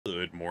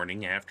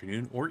morning,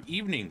 afternoon, or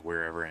evening,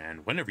 wherever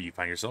and whenever you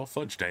find yourself.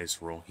 Fudge Dice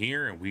Roll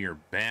here, and we are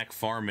back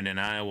farming in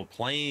Iowa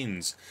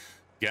Plains.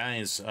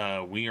 Guys,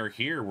 we are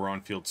here. We're on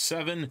field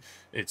 7.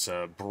 It's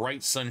a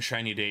bright,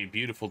 sunshiny day,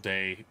 beautiful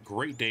day.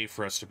 Great day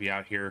for us to be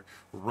out here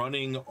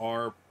running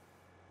our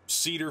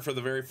seeder for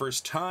the very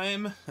first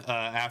time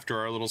after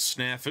our little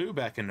snafu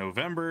back in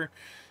November.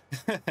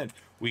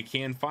 We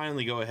can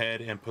finally go ahead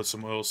and put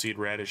some oilseed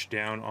radish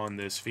down on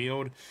this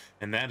field,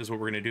 and that is what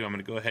we're going to do. I'm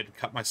going to go ahead and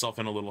cut myself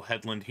in a little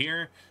headland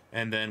here,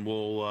 and then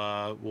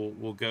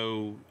we'll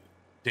go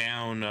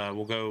down.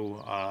 We'll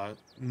go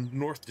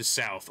north to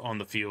south on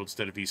the field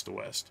instead of east to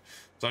west.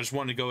 So I just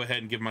wanted to go ahead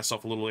and give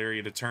myself a little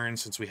area to turn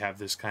since we have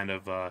this kind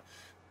of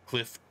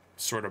cliff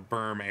sort of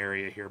berm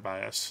area here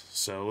by us.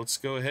 So let's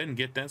go ahead and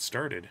get that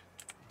started.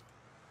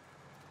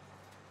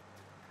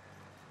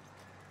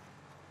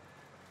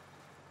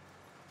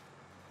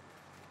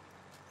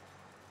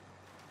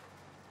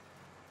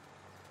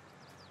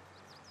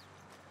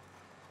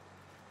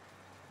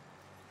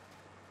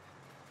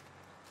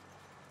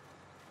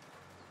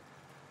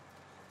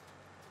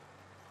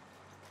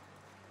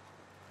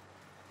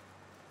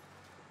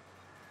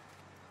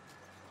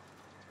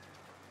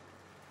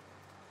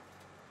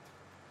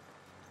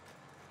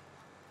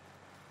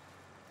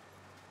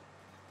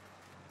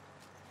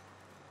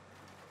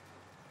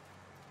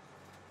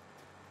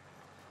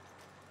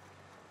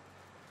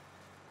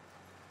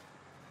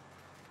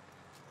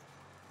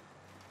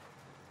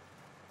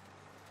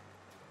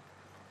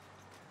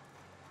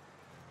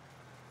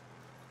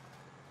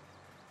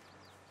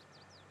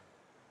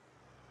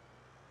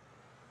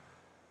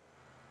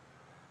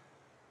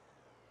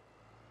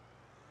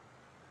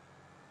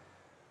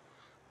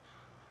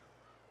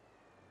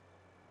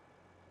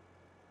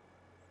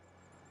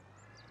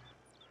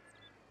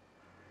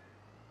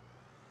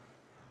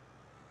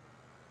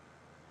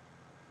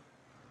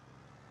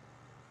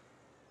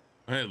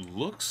 It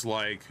looks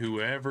like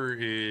whoever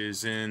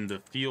is in the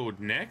field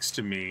next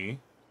to me,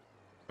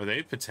 are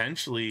they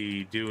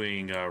potentially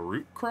doing a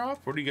root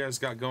crop? What do you guys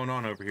got going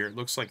on over here? It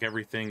looks like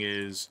everything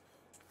is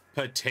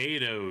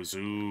potatoes.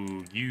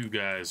 Ooh, you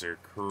guys are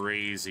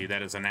crazy.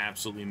 That is an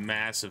absolutely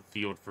massive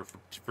field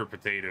for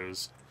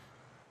potatoes.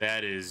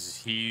 That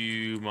is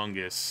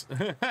humongous.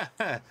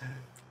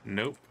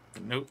 Nope,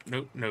 nope,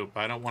 nope, nope.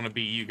 I don't want to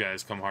be you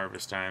guys come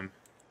harvest time.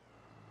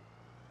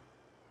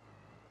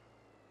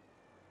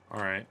 All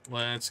right,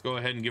 let's go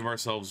ahead and give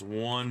ourselves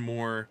one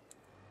more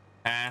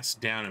pass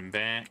down and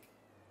back.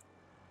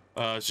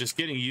 It's just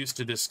getting used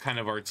to this kind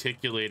of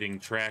articulating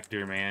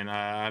tractor, man.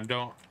 I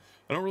don't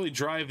really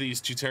drive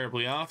these too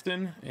terribly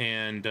often,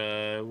 and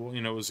well, you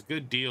know, it was a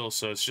good deal,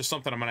 so it's just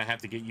something I'm gonna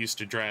have to get used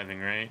to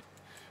driving, right?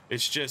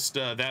 It's just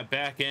that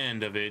back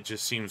end of it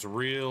just seems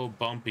real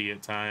bumpy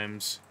at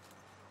times.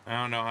 I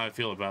don't know how I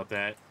feel about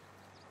that.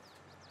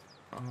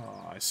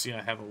 Oh, I see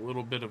I have a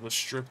little bit of a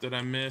strip that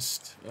I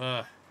missed.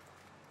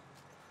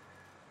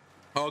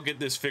 I'll get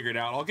this figured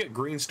out. I'll get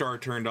Green Star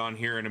turned on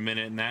here in a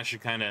minute, and that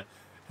should kind of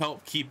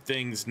help keep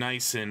things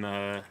nice and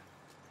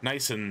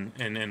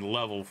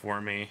level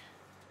for me.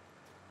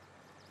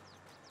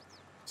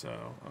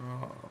 So,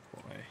 oh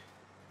boy.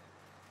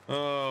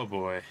 Oh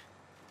boy.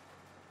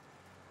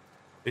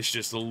 It's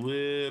just a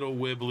little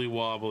wibbly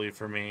wobbly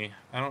for me.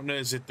 I don't know,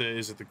 is it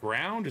the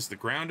ground? Is the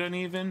ground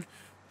uneven?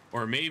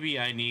 Or maybe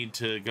I need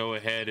to go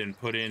ahead and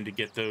put in to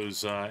get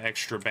those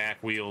extra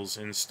back wheels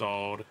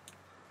installed.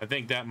 I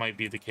think that might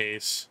be the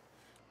case.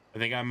 I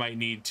think I might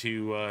need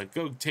to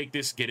go take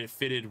this, get it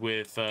fitted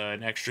with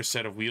an extra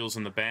set of wheels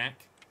in the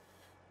back,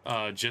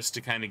 just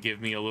to kind of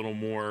give me a little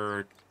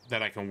more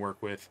that I can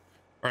work with.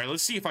 All right,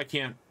 let's see if I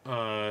can't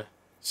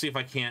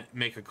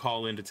make a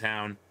call into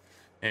town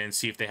and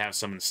see if they have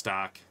some in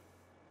stock.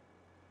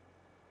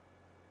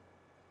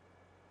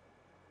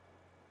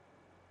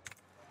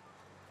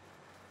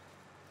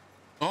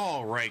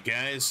 All right,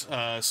 guys.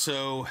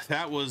 So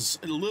that was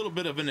a little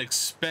bit of an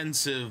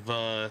expensive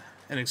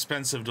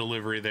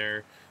delivery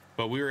there,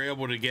 but we were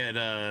able to get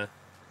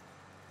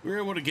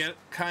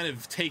kind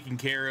of taken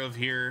care of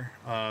here.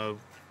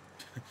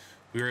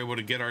 We were able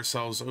to get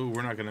ourselves. Oh,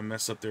 we're not going to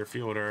mess up their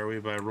field, are we,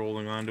 by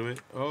rolling onto it?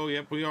 Oh,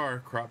 yep, we are.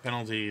 Crop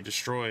penalty,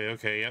 destroy.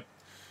 Okay, yep.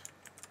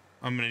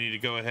 I'm going to need to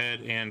go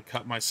ahead and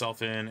cut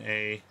myself in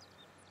a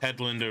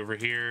headland over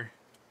here,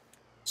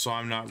 so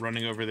I'm not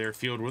running over their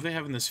field. What do they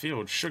have in this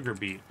field? Sugar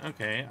beet.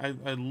 Okay,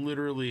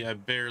 I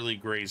barely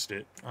grazed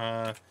it.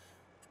 But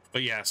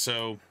yeah,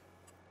 so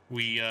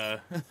we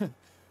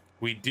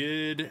we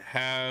did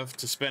have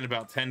to spend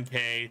about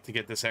 10K to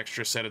get this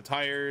extra set of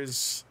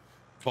tires,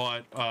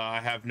 but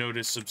I have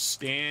noticed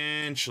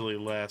substantially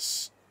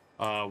less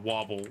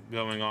wobble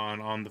going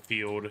on the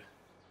field.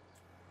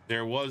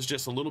 There was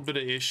just a little bit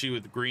of issue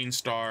with Green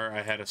Star.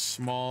 I had a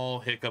small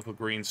hiccup with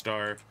Green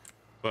Star,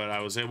 but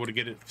I was able to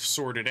get it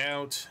sorted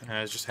out.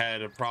 I just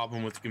had a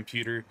problem with the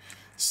computer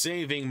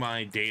saving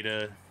my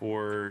data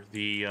for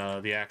the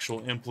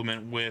actual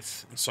implement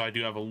width. So I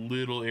do have a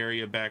little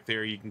area back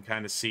there you can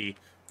kind of see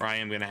where I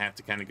am going to have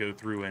to kind of go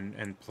through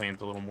and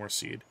plant a little more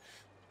seed.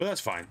 But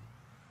that's fine.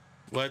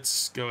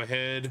 Let's go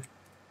ahead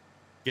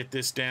get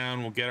this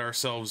down. We'll get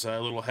ourselves a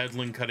little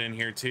headland cut in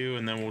here too,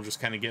 and then we'll just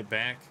kind of get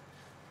back.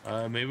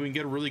 Maybe we can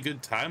get a really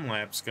good time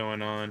lapse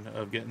going on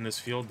of getting this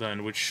field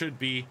done, which should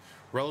be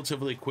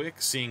relatively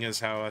quick, seeing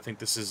as how I think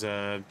this is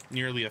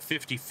nearly a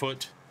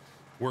 50-foot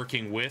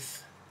working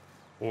width,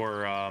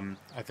 or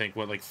I think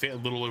what, like a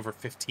little over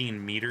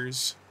 15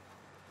 meters,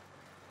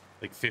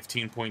 like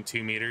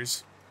 15.2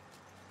 meters.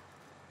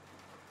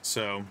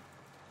 So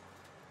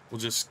we'll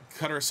just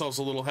cut ourselves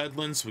a little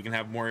headland so we can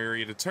have more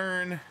area to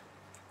turn.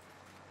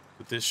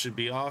 But this should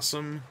be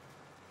awesome,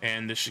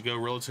 and this should go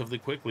relatively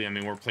quickly. I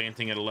mean, we're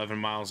planting at 11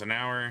 miles an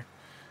hour,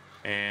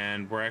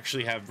 and we're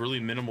actually have really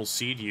minimal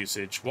seed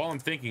usage. While I'm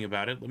thinking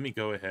about it, let me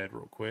go ahead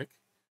real quick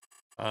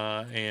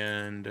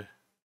and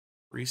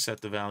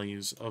reset the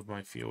values of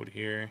my field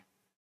here,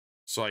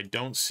 so I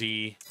don't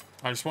see.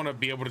 I just want to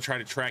be able to try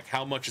to track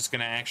how much it's going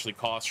to actually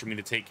cost for me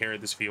to take care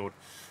of this field.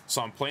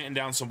 So I'm planting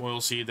down some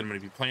oilseed, then I'm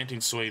going to be planting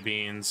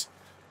soybeans.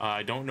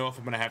 I don't know if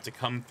I'm going to have to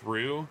come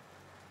through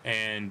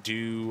and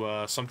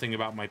do something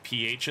about my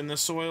pH in the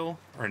soil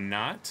or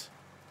not,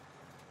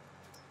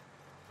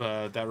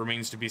 but that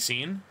remains to be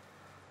seen.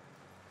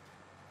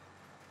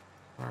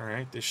 All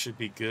right, this should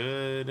be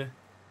good.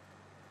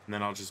 And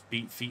then I'll just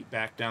beat feet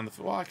back down the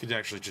field. Well, I could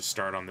actually just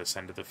start on this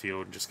end of the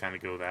field and just kind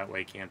of go that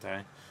way, can't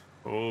I?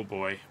 Oh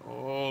boy,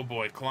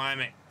 climb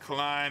it.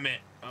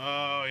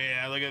 Oh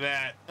yeah, look at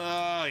that.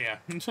 Oh yeah.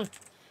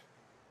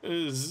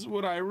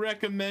 Would I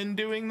recommend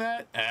doing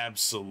that?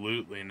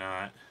 Absolutely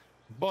not.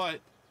 But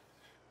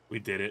we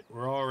did it.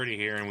 We're already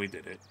here and we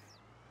did it.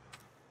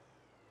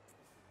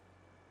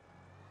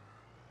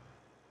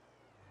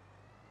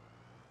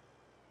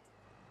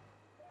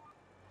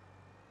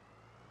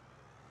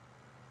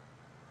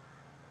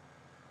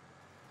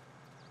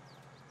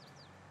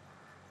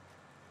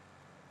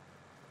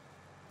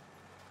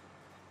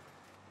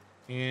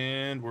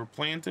 And we're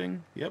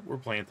planting. Yep, we're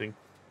planting.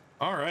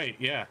 All right,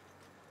 yeah.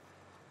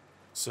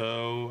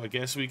 So I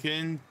guess we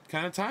can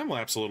kind of time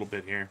lapse a little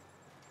bit here.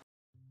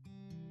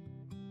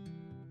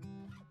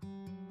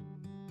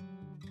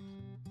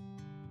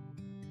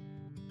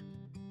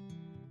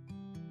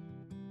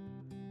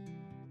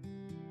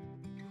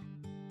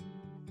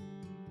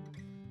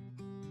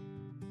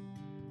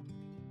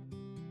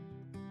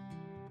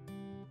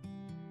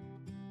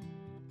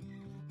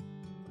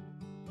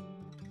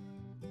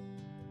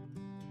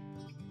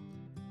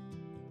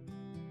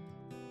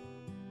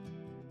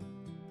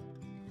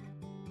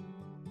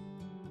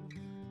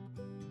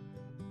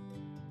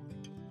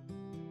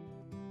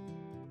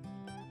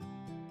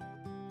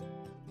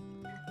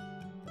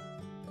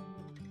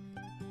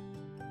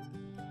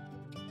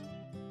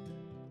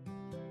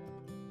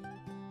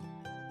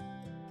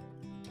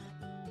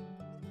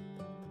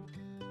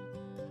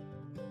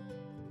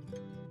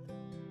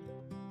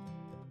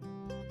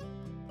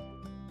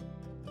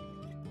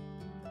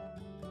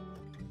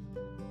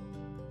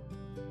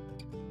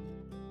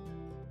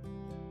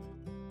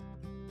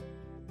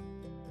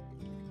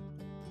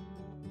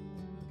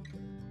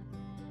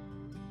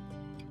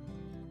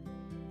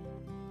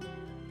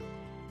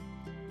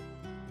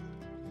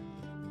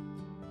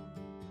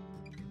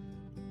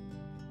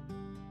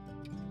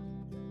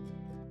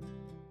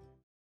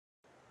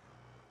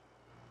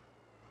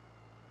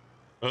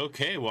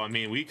 Okay, well, I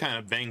mean, we kind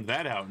of banged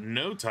that out in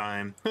no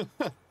time.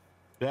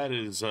 That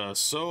is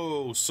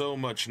so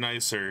much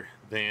nicer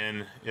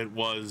than it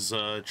was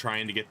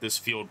trying to get this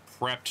field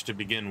prepped to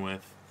begin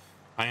with.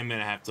 I am going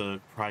to have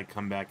to probably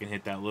come back and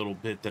hit that little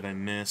bit that I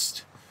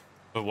missed.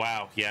 But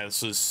wow, yeah,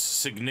 this is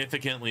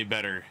significantly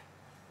better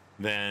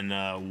than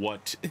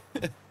what...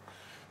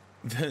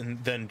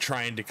 than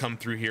trying to come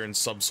through here and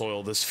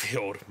subsoil this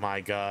field.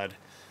 My God.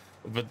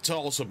 But to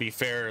also be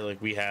fair,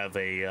 like we have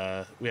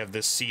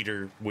this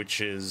cedar,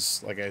 which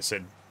is, like I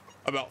said,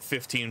 about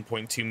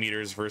 15.2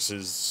 meters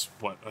versus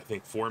what I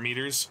think 4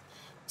 meters,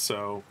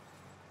 so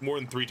more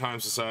than 3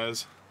 times the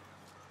size.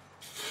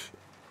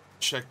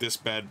 Check this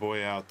bad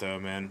boy out,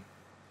 though, man.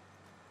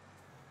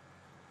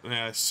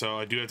 Yeah, so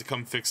I do have to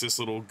come fix this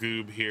little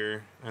goob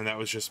here, and that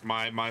was just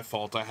my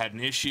fault. I had an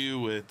issue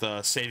with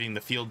saving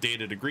the field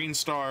data to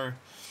Greenstar,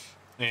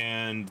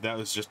 and that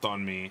was just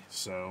on me.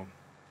 So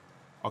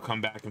I'll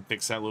come back and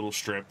fix that little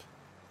strip.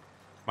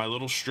 My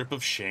little strip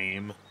of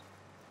shame.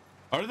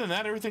 Other than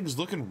that, everything's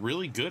looking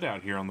really good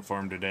out here on the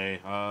farm today.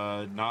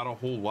 Not a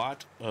whole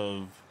lot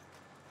of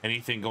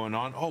anything going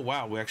on. Oh,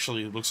 wow. We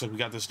actually, looks like we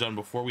got this done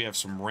before we have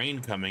some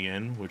rain coming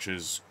in, which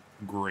is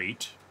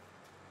great.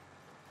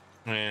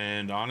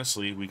 And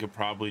honestly, we could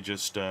probably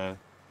just, come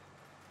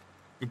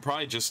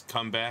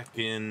back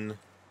in,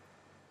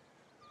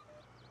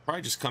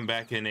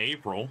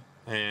 April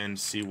and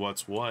see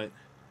what's what.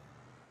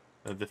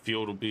 This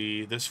field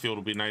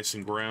will be nice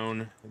and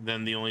grown.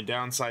 Then the only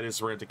downside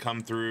is we're going to come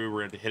through,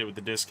 we're going to hit it with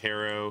the disc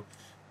harrow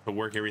to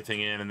work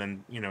everything in, and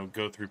then, you know,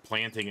 go through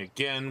planting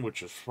again,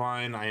 which is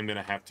fine. I am going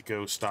to have to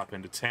go stop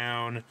into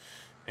town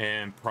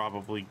and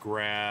probably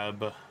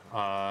grab,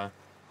 1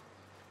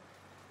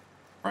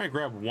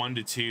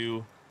 to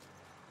 2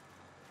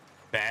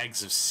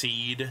 bags of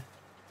seed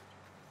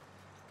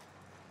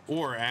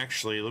Or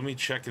actually, let me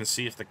check and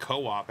see if the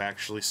co-op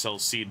actually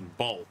sells seed in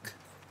bulk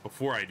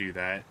before I do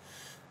that,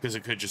 because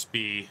it could just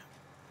be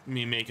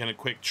me making a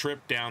quick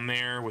trip down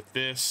there with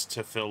this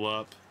to fill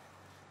up.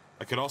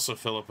 I could also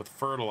fill up with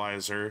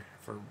fertilizer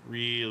if I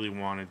really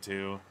wanted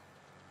to,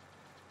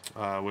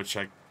 which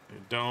I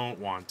don't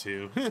want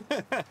to.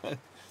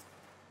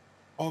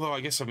 Although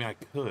I guess, I mean, I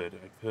could.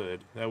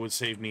 That would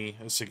save me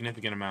a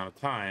significant amount of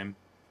time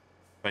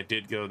if I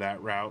did go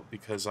that route,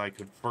 because I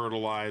could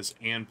fertilize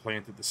and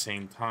plant at the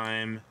same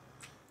time.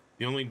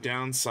 The only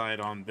downside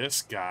on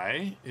this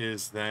guy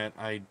is that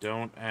I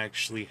don't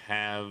actually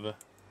have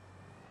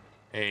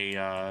a,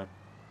 I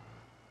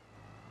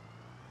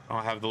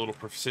don't have the little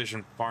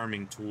precision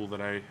farming tool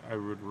that I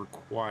would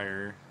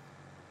require.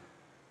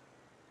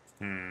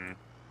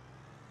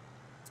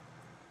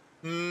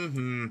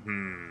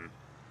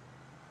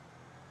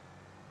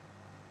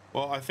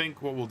 Well, I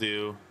think what we'll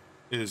do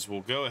is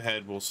we'll go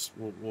ahead,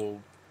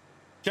 we'll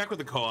check with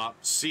the co-op,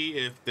 see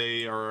if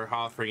they are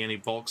offering any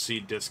bulk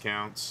seed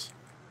discounts,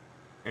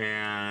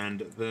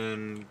 and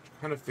then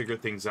kind of figure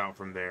things out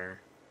from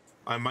there.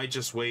 I might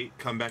just wait,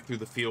 come back through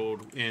the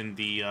field in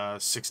the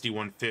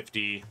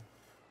 6150,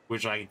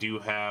 which I do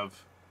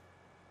have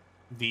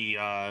the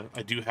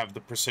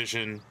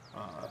precision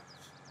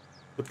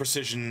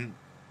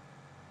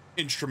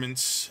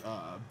instruments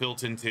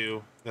built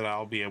into that.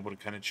 I'll be able to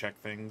kind of check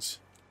things.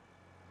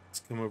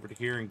 Let's come over to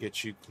here and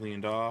get you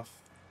cleaned off.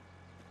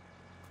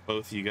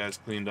 Both of you guys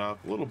cleaned off.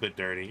 A little bit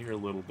dirty. You're a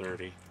little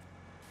dirty.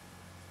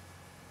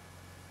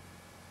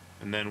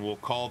 And then we'll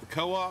call the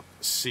co-op,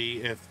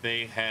 see if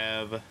they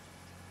have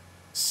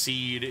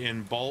seed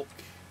in bulk.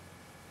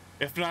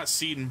 If not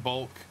seed in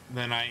bulk,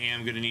 then I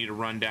am going to need to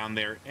run down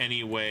there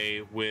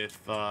anyway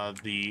with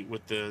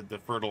the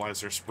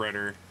fertilizer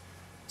spreader,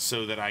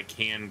 so that I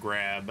can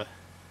grab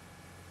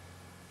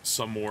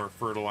some more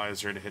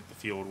fertilizer to hit the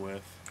field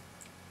with.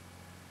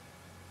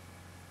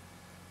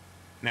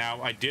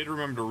 Now, I did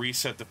remember to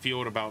reset the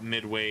field about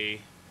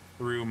midway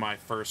through my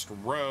first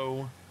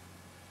row,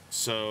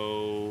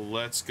 so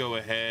let's go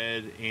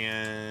ahead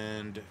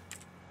and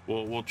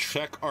we'll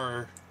check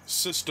our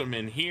system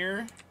in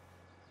here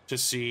to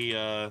see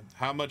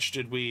how much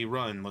did we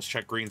run. Let's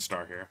check Green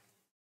Star here.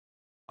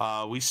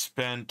 We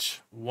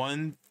spent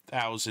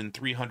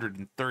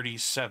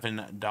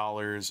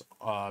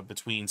 $1,337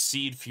 between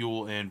seed,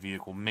 fuel, and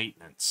vehicle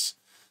maintenance.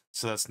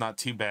 So that's not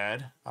too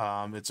bad.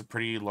 It's a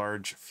pretty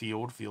large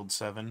field, field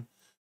 7.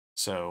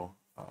 So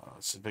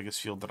it's the biggest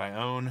field that I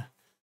own.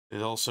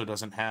 It also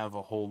doesn't have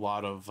a whole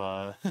lot of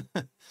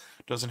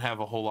doesn't have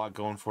a whole lot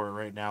going for it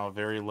right now. A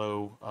very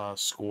low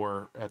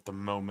score at the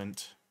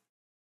moment,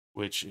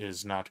 which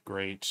is not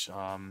great.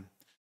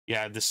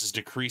 Yeah, this is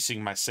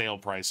decreasing my sale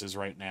prices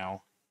right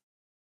now.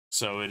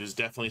 So it is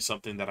definitely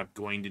something that I'm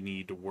going to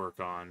need to work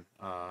on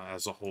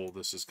as a whole.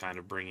 This is kind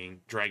of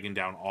dragging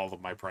down all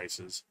of my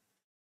prices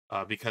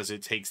because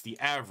it takes the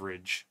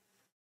average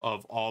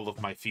of all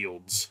of my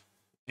fields,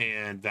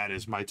 and that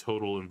is my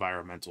total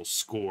environmental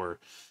score.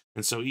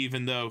 And so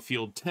even though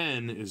field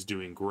 10 is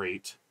doing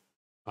great,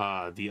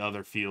 the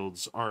other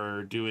fields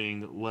are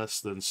doing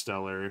less than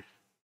stellar.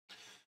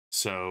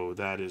 So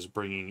that is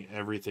bringing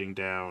everything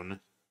down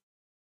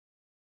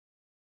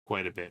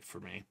quite a bit for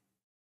me.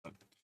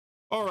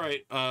 All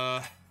right,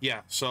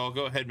 yeah, so I'll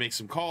go ahead and make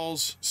some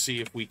calls, see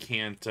if we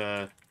can't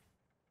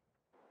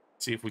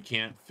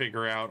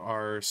figure out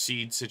our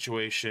seed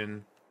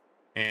situation,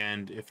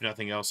 and if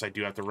nothing else, I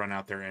do have to run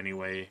out there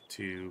anyway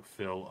to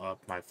fill up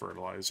my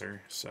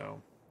fertilizer.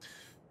 So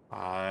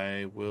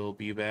I will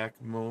be back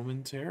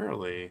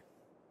momentarily.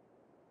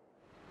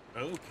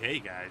 Okay,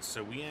 guys,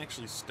 so we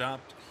actually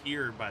stopped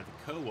here by the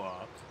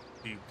co-op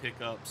to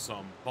pick up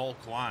some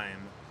bulk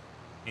lime.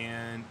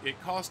 And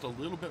it cost a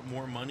little bit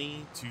more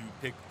money to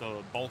pick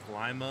the bulk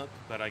lime up,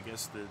 but I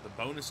guess the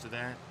bonus to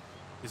that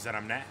is that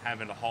I'm not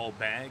having to haul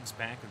bags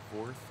back and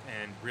forth,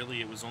 and really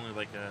it was only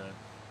like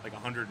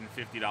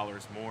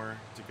 $150 more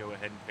to go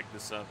ahead and pick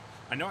this up.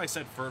 I know I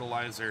said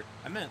fertilizer,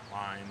 I meant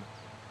lime.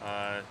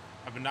 I'm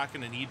not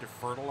going to need to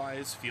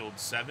fertilize field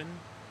 7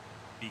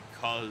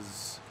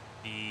 because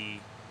the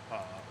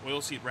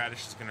oilseed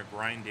radish is going to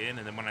grind in,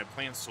 and then when I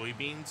plant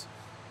soybeans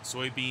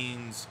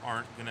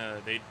aren't going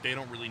to, they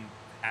don't really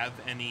have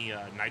any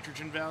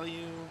nitrogen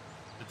value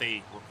that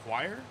they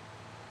require.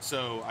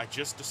 So I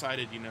just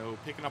decided, you know,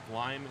 picking up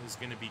lime is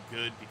going to be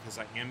good because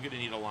I am going to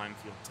need a lime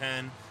field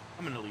 10.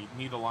 I'm going to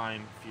need a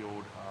lime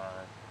field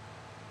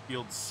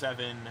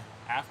 7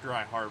 after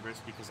I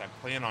harvest, because I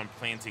plan on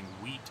planting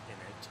wheat in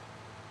it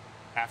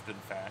after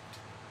the fact.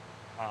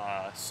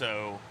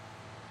 So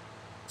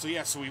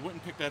yeah, so we went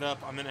and picked that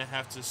up. I'm going to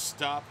have to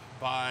stop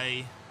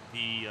by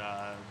the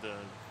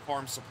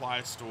farm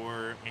supply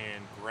store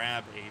and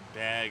grab a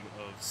bag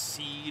of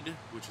seed,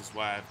 which is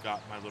why I've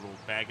got my little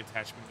bag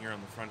attachment here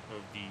on the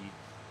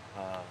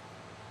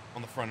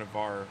front of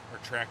our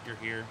tractor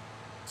here.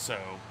 So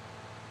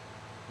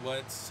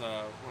let's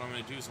what I'm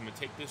going to do is I'm going to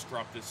take this,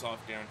 drop this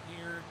off down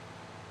here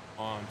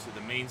onto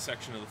the main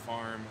section of the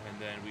farm, and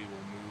then we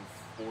will move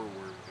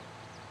forward.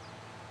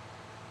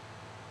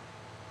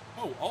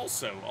 Oh,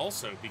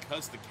 also,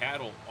 because the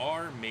cattle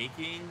are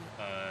making,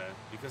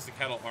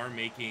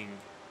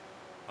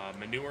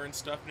 manure and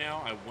stuff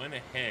now, I went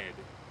ahead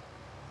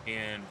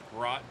and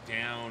brought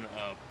down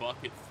a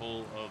bucket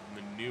full of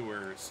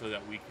manure so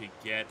that we could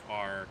get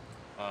uh,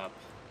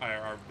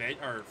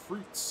 our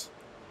fruits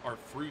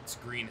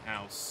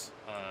greenhouse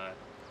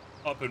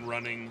up and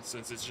running,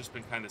 since it's just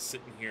been kind of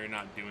sitting here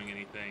not doing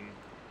anything.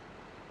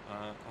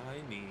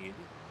 I need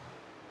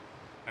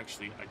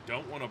Actually, I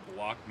don't want to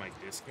block my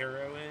disc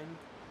harrow in,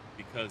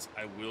 because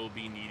I will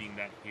be needing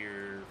that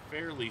here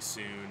fairly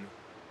soon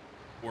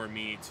for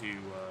me to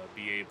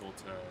be able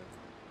to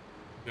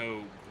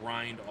go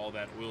grind all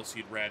that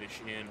oilseed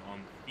radish in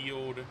on the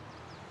field.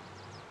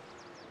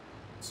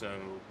 So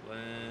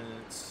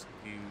let's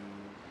do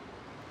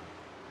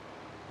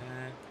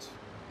that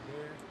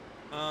there.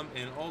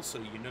 And also,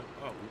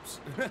 oh, oops,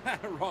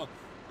 wrong,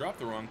 dropped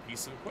the wrong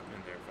piece of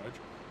equipment there,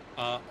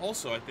 Fudge.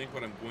 Also, I think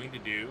what I'm going to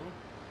do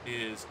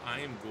is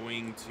I am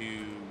going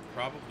to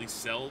probably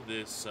sell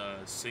this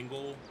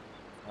single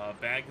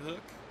bag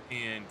hook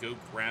and go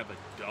grab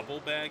a double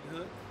bag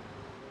hook.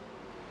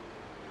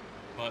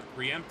 But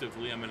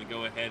preemptively, I'm going to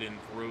go ahead and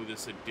throw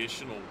this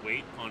additional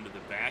weight onto the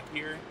back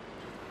here,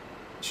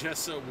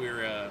 just so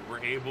we're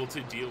able to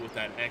deal with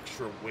that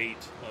extra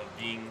weight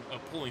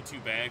of pulling 2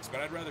 bags.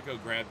 But I'd rather go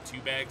grab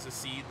 2 bags of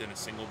seed than a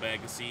single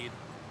bag of seed.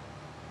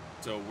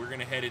 So we're going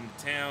to head into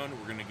town.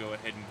 We're going to go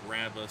ahead and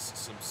grab us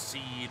some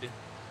seed.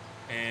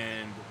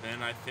 And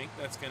then I think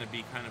that's going to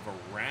be kind of a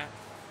wrap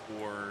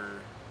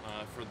for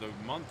the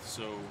month.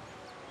 So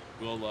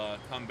we'll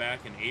come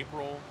back in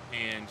April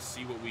and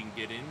see what we can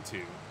get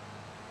into.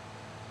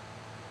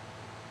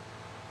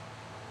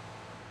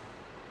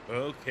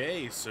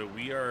 Okay, so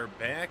we are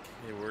back.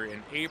 We're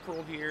in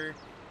April here,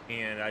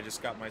 and I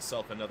just got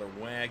myself another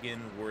wagon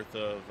worth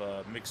of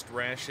mixed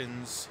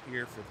rations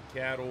here for the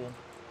cattle.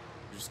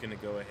 I'm just going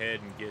to go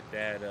ahead and get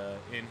that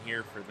in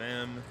here for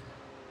them.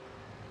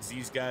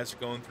 These guys are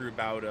going through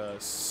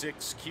about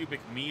 6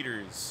 cubic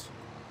meters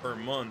per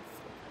month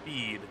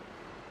feed,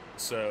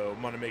 so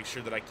I'm going to make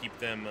sure that I keep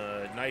them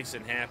nice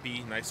and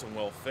happy, nice and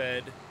well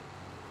fed.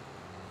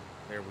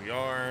 There we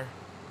are.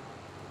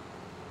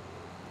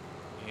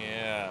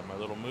 Yeah, my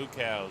little moo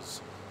cows.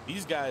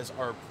 These guys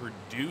are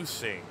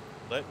producing.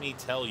 Let me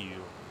tell you,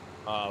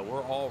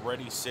 we're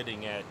already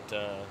sitting at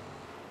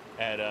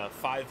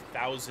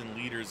 5,000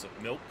 liters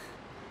of milk,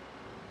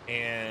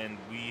 and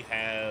we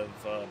have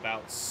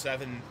about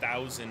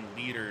 7,000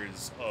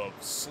 liters of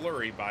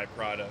slurry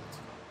byproduct,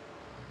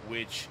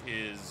 which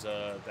is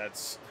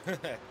that's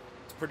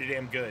it's pretty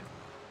damn good.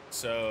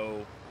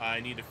 So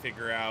I need to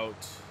figure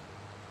out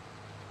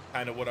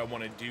kind of what I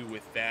want to do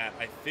with that.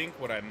 I think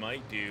what I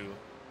might do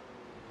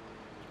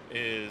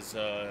is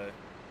I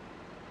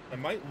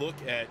might look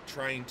at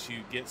trying to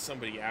get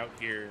somebody out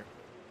here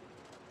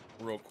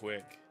real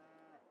quick,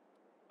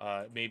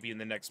 maybe in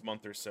the next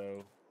month or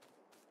so,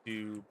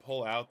 to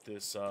pull out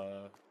this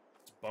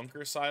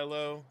bunker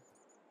silo,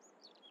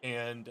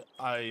 and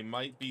I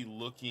might be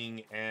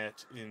looking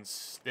at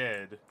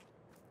instead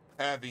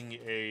having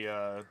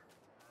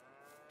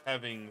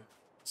having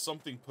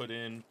something put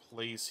in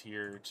place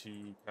here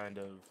to kind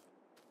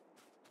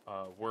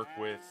of work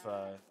with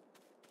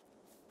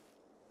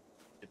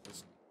get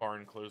this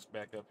barn closed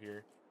back up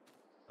here.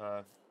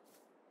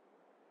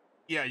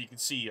 Yeah, you can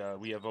see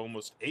we have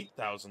almost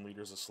 8,000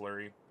 liters of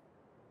slurry.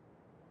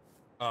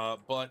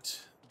 But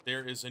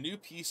there is a new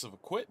piece of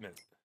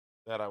equipment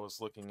that I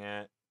was looking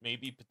at,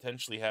 maybe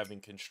potentially having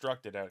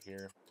constructed out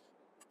here.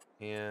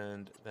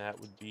 And that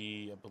would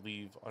be, I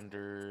believe,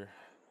 under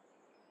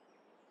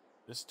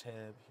this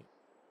tab here.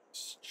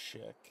 Let's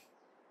check.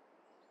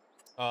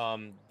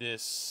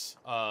 This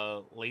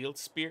ladle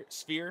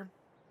sphere.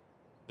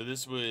 So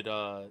this would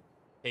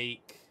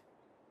take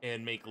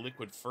and make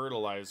liquid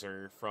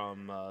fertilizer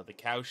from the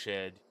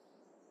cowshed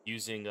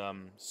using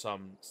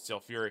some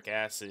sulfuric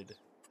acid.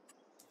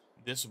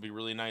 This would be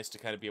really nice to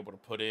kind of be able to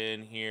put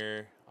in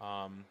here.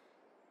 Oh,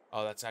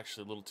 that's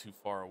actually a little too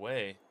far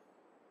away.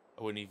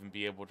 I wouldn't even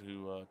be able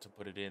to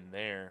put it in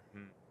there.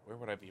 Where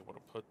would I be able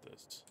to put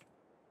this?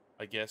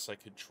 I guess I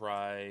could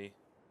try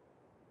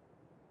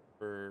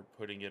for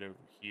putting it over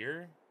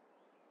here.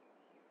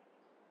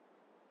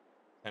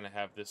 Kind of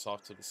have this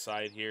off to the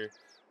side here.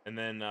 And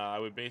then I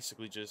would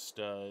basically just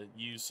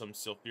use some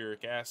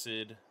sulfuric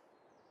acid,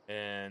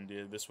 and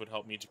this would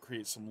help me to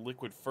create some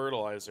liquid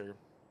fertilizer.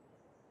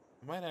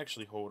 I might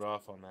actually hold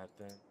off on that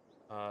then.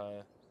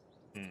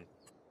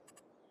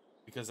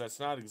 Because that's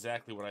not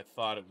exactly what I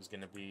thought it was going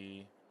to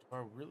be. Do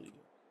I really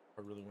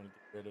want to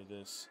get rid of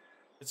this?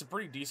 It's a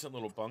pretty decent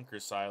little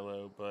bunker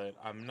silo, but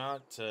I'm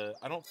not,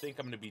 I don't think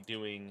I'm going to be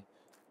doing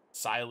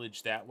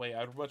silage that way.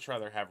 I'd much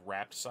rather have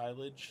wrapped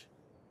silage.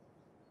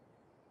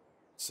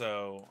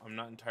 So I'm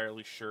not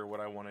entirely sure what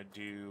I want to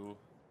do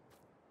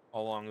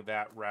along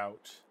that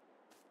route.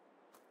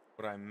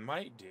 What I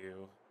might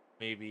do,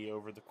 maybe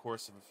over the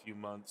course of a few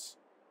months,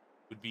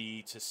 would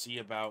be to see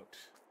about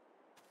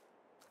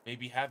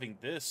maybe having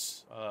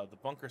this, the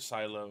bunker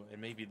silo, and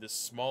maybe this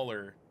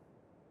smaller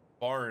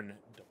barn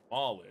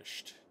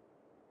demolished,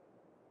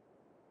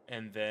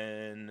 and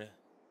then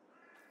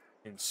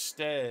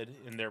instead,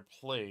 in their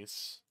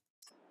place,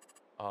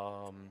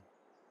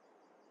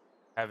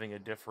 having a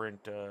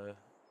different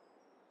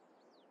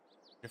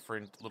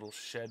little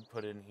shed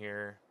put in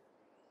here.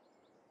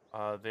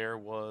 There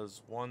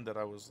was one that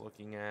I was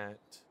looking at,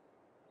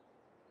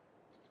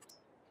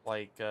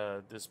 like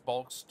this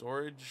bulk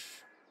storage.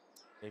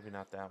 Maybe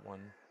not that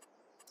one.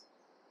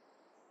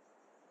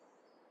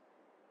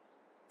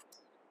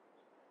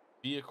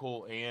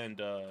 Vehicle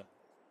and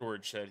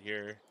storage shed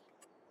here.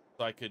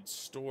 So I could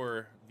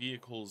store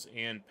vehicles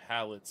and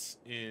pallets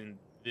in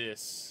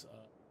this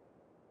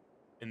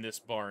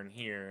barn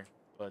here,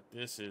 but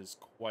this is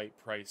quite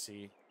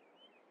pricey.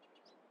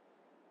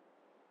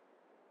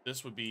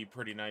 This would be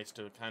pretty nice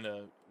to kind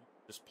of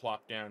just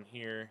plop down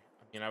here.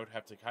 I mean, I would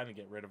have to kind of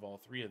get rid of all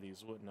three of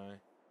these, wouldn't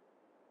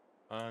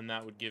I? And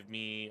that would give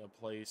me a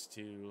place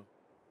to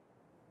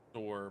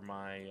store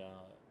my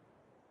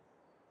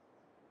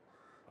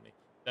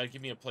that'd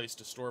give me a place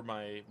to store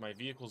my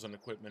vehicles and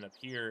equipment up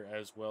here,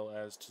 as well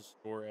as to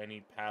store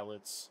any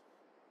pallets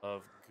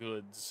of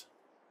goods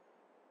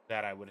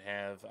that I would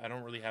have. I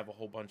don't really have a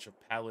whole bunch of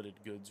palleted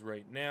goods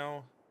right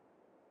now,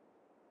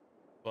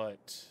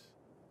 but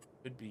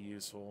could be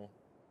useful.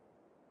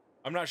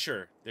 I'm not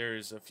sure.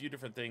 There's a few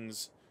different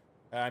things.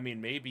 I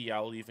mean, maybe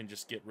I'll even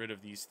just get rid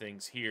of these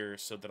things here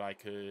so that I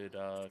could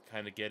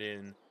kind of get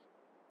in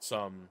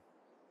some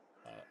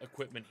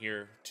equipment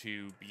here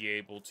to be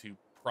able to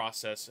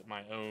process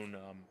my own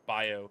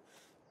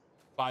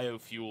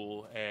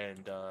biofuel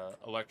and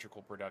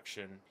electrical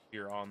production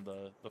here on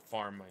the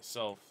farm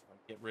myself.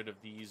 Get rid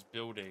of these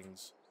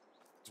buildings.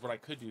 So what I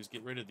could do is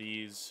get rid of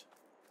these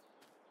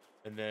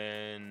and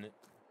then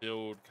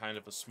build kind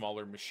of a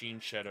smaller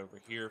machine shed over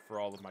here for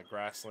all of my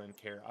grassland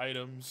care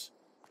items.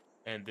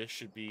 And this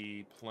should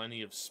be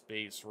plenty of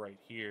space right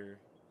here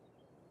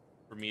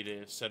for me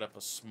to set up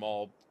a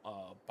small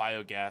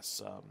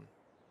biogas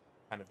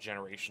kind of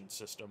generation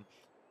system.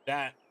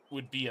 That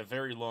would be a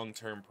very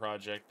long-term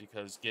project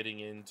because getting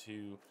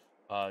into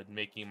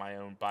making my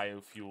own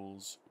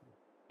biofuels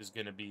is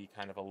going to be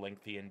kind of a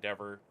lengthy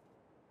endeavor.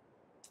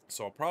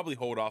 So I'll probably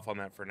hold off on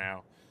that for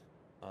now.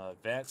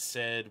 That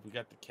said, we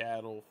got the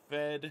cattle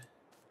fed.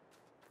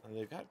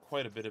 They've got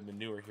quite a bit of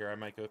manure here. I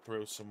might go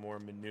throw some more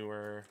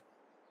manure.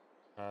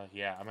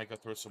 Yeah, I might go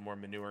throw some more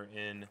manure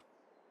in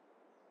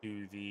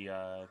to the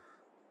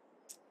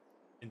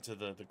into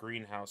the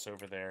greenhouse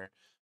over there.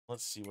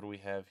 Let's see, what do we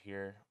have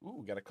here? Ooh,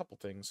 we got a couple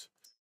things.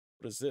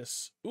 What is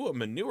this? Ooh, a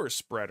manure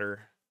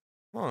spreader.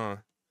 Huh.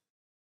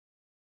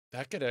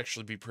 That could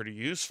actually be pretty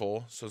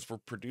useful since we're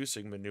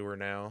producing manure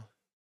now.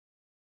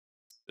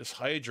 This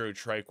hydro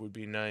trike would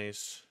be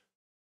nice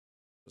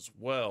as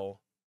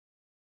well,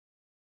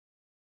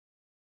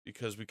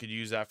 because we could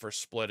use that for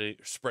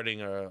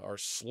spreading our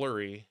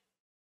slurry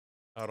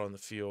out on the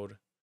field.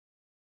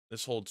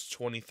 This holds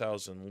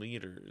 20,000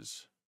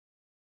 liters.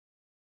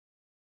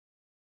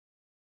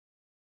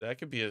 That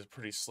could be a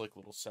pretty slick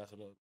little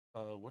setup.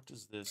 What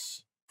does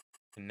this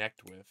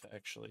connect with,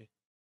 actually?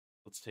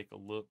 Let's take a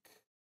look.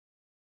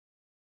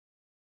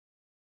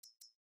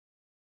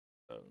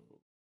 Oh,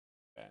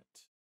 that.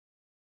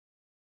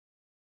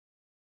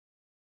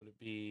 Would it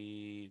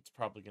be... It's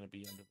probably going to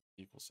be under the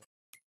vehicle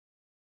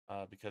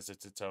section. Because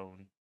it's its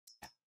own.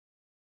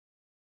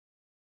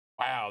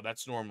 Wow,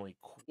 that's normally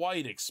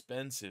quite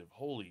expensive.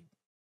 Holy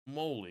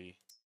moly.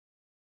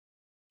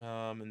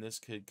 And this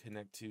could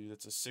connect to...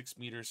 That's a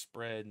 6-meter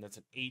spread, and that's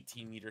an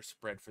 18-meter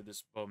spread for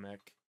this Bomec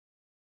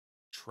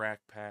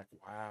track pack.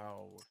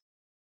 Wow.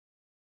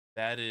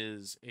 That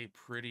is a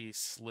pretty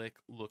slick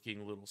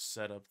looking little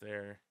setup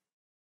there.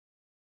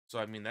 So,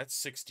 I mean, that's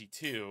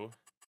 62.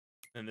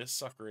 And this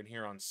sucker in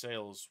here on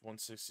sale is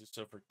 160.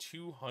 So for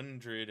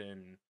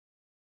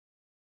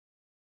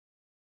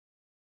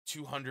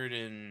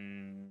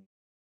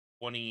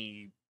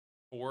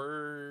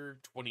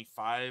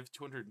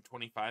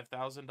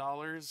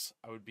dollars,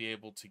 I would be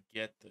able to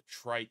get the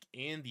trike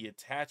and the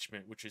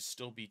attachment, which is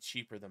still be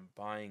cheaper than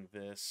buying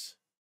this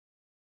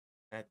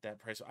at that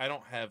price. I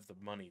don't have the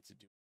money to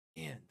do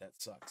it. Man, that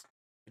sucks.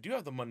 I do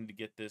have the money to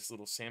get this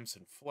little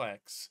Samson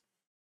Flex,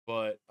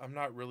 but I'm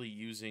not really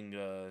using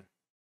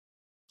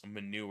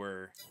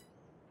manure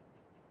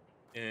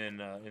in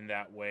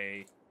that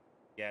way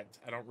yet.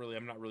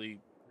 I'm not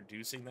really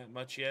producing that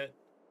much yet.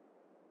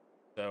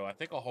 So I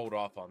think I'll hold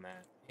off on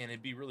that. And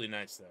it'd be really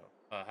nice, though.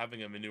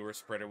 Having a manure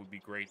spreader would be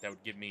great. That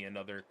would give me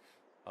another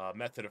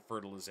method of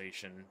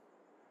fertilization.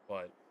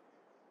 But,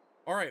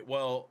 all right,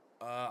 well,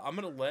 I'm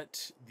going to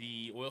let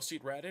the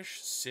oilseed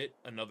radish sit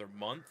another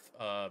month.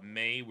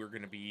 May, we're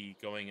going to be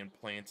going and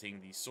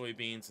planting the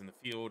soybeans in the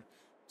field.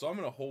 So I'm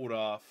going to hold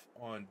off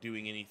on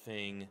doing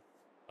anything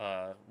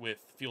with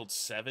field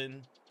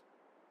 7.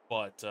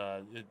 But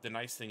the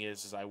nice thing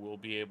is I will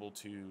be able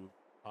to,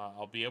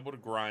 I'll be able to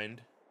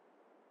grind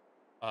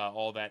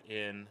all that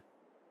in,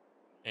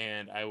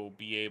 and I will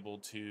be able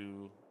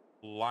to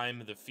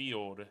lime the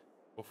field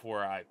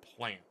before I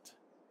plant.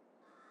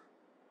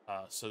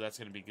 So that's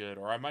going to be good.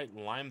 Or I might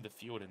lime the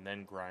field and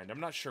then grind. I'm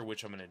not sure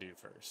which I'm going to do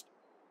first.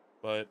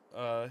 But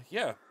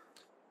yeah,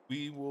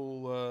 we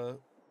will.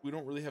 We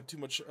don't really have too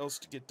much else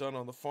to get done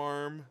on the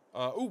farm.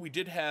 Oh, we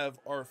did have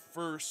our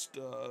first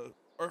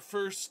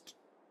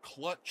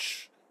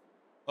clutch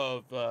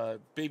of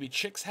baby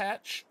chicks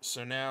hatch.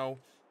 So now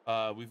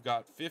we've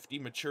got 50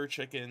 mature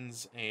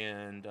chickens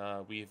and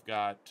we've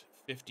got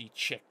 50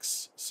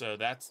 chicks. So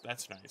that's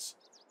nice.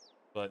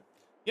 But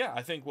yeah,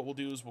 I think what we'll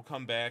do is we'll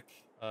come back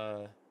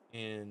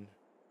in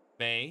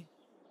May,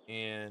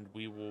 and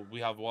we'll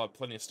have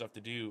plenty of stuff to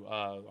do.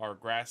 Our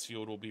grass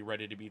field will be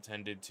ready to be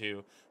tended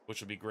to,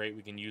 which will be great.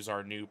 We can use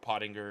our new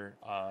Pottinger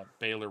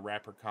baler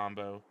wrapper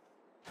combo,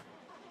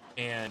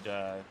 and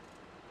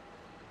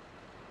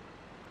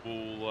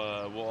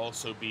we'll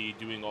also be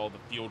doing all the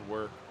field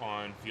work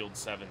on field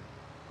 7.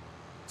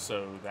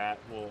 So that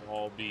will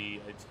all be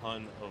a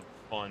ton of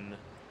fun.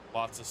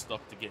 Lots of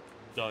stuff to get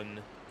done.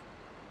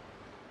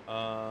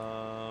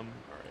 All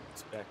right,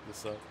 let's back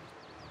this up.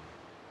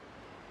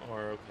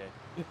 Or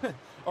okay.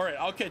 All right,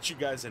 I'll catch you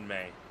guys in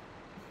May.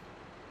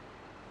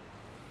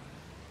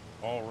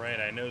 All right,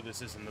 I know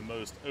this isn't the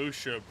most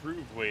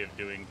OSHA-approved way of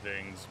doing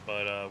things,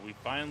 but we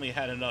finally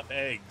had enough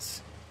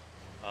eggs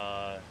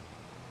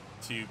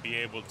to be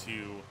able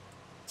to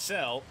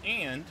sell,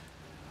 and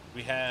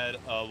we had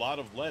a lot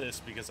of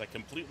lettuce because I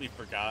completely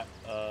forgot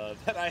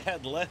that I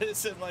had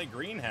lettuce in my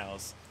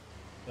greenhouse.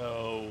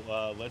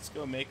 So let's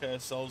go make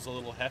ourselves a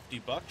little hefty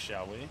buck,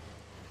 shall we?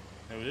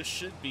 Now, this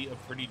should be a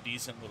pretty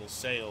decent little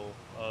sale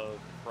of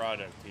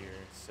product here.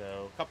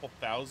 So, a couple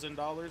 $1,000,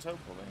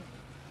 hopefully.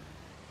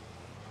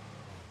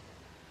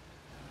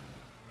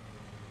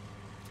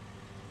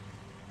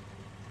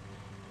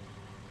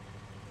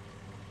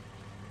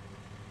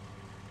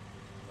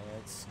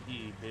 Let's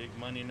see. Big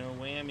money, no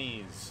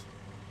whammies.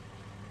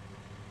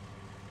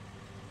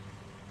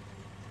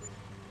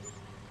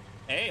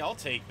 Hey, I'll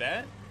take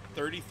that.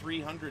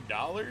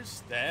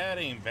 $3,300? That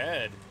ain't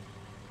bad.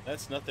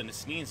 That's nothing to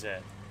sneeze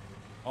at.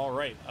 All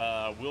right,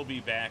 we'll be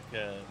back.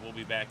 We'll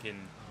be back in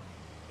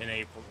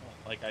April,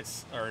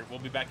 we'll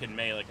be back in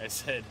May, like I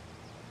said.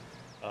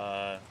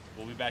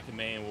 We'll be back in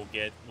May, and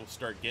we'll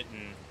start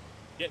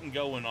getting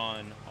going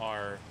on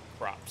our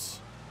crops.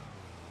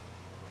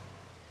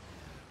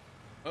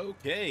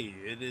 Okay,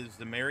 it is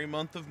the merry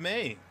month of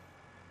May.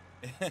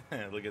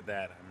 Look at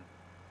that.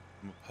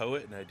 I'm a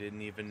poet, and I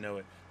didn't even know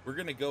it. We're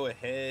gonna go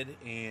ahead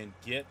and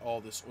get all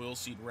this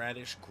oilseed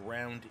radish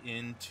ground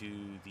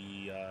into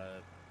the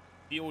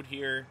field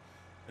here,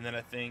 and then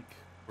I think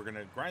we're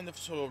gonna grind the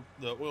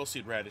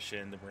oilseed radish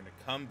in. Then we're gonna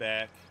come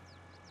back,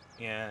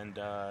 and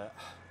I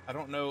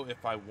don't know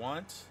if I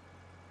want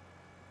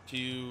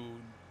to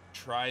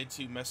try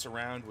to mess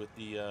around with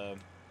the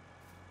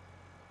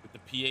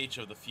pH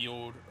of the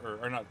field,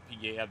 or not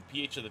the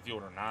pH of the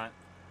field or not.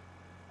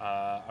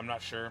 I'm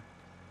not sure.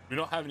 We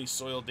don't have any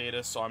soil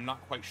data, so I'm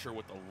not quite sure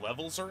what the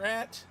levels are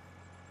at.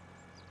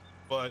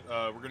 But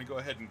we're gonna go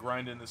ahead and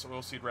grind in this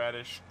oilseed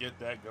radish, get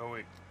that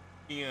going.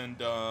 And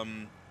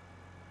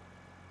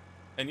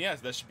yeah,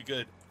 that should be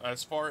good.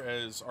 As far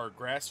as our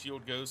grass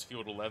field goes,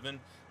 field 11,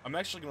 I'm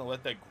actually going to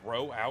let that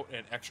grow out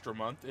an extra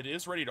month. It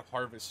is ready to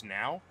harvest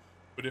now,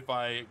 but if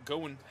I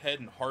go ahead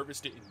and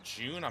harvest it in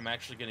June, I'm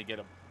actually going to get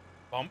a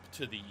bump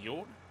to the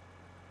yield.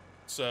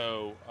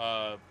 So,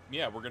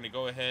 yeah, we're going to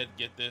go ahead,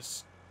 get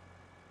this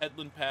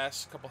headland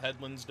pass, a couple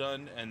headlands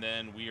done, and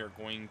then we are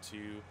going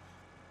to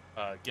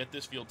get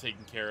this field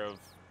taken care of,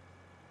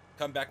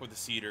 come back with a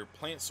seeder,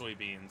 plant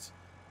soybeans,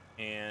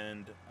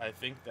 and I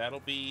think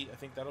that'll be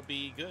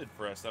good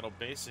for us.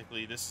 This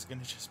is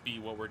gonna just be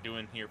what we're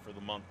doing here for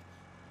the month.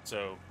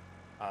 So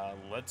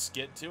let's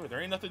get to it. There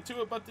ain't nothing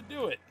to it but to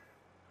do it.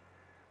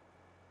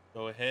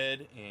 Go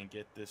ahead and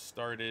get this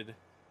started.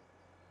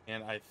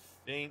 And I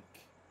think,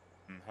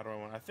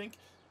 I think,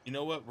 you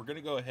know what? We're gonna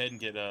go ahead and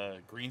get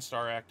Green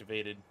Star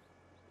activated,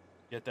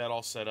 get that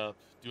all set up,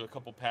 do a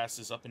couple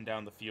passes up and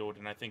down the field,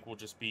 and I think we'll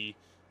just be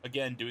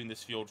again doing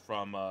this field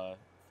from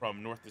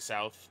north to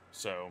south.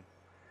 So.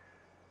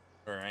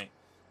 All right,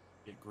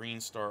 get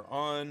Green Star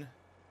on,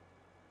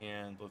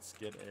 and let's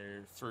get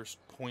our first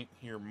point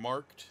here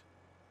marked.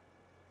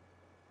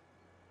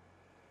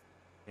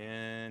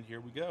 And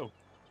here we go.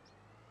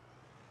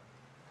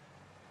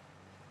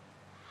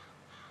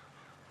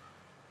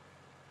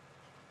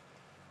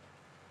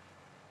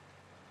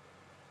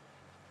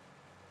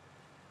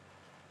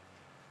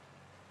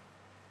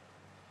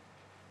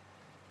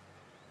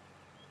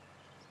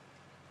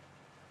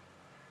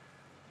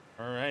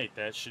 All right,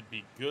 that should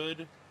be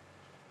good.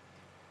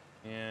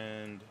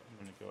 And I'm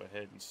going to go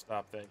ahead and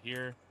stop that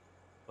here.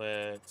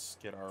 Let's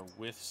get our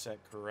width set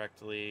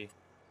correctly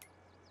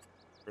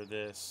for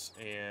this.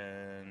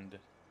 And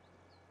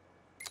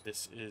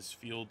this is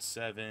field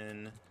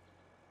 7.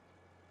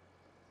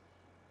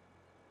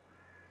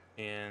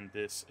 And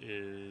this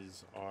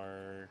is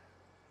our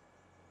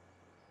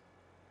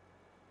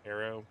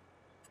arrow.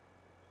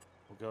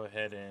 We'll go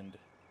ahead and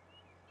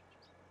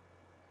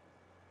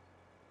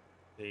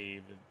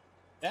save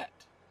that.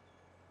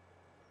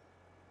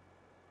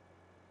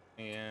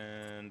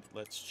 And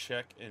let's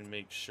check and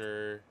make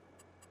sure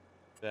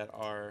that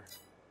our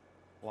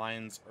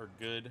lines are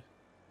good.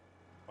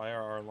 Why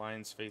are our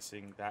lines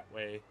facing that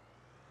way?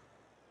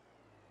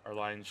 Our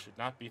lines should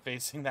not be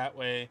facing that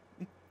way.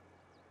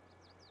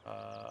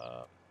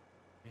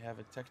 We have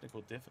a technical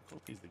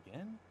difficulties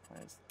again? Why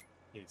is that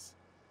the case?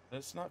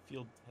 That's not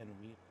field 10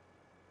 wheat.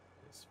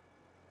 It's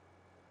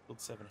field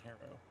 7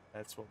 harrow.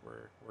 That's what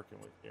we're working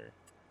with here.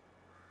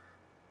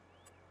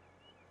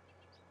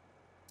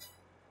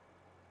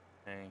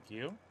 Thank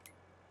you.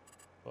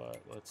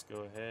 But let's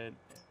go ahead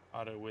and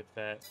auto with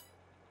that.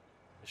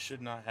 I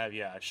should not have,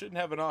 yeah, I shouldn't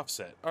have an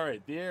offset. All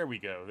right, there we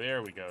go.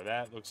 There we go.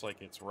 That looks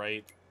like it's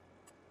right.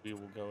 We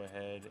will go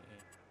ahead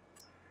and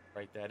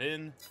write that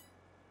in.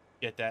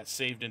 Get that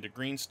saved into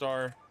Green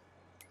Star.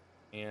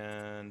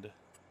 And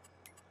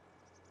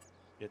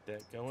get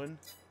that going.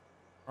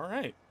 All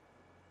right.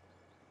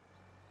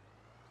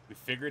 We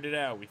figured it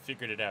out. We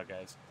figured it out,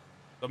 guys.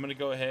 So I'm going to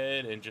go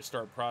ahead and just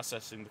start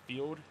processing the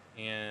field.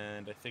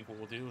 And I think what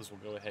we'll do is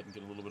we'll go ahead and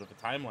get a little bit of a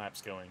time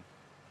lapse going,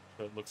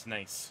 so it looks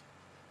nice.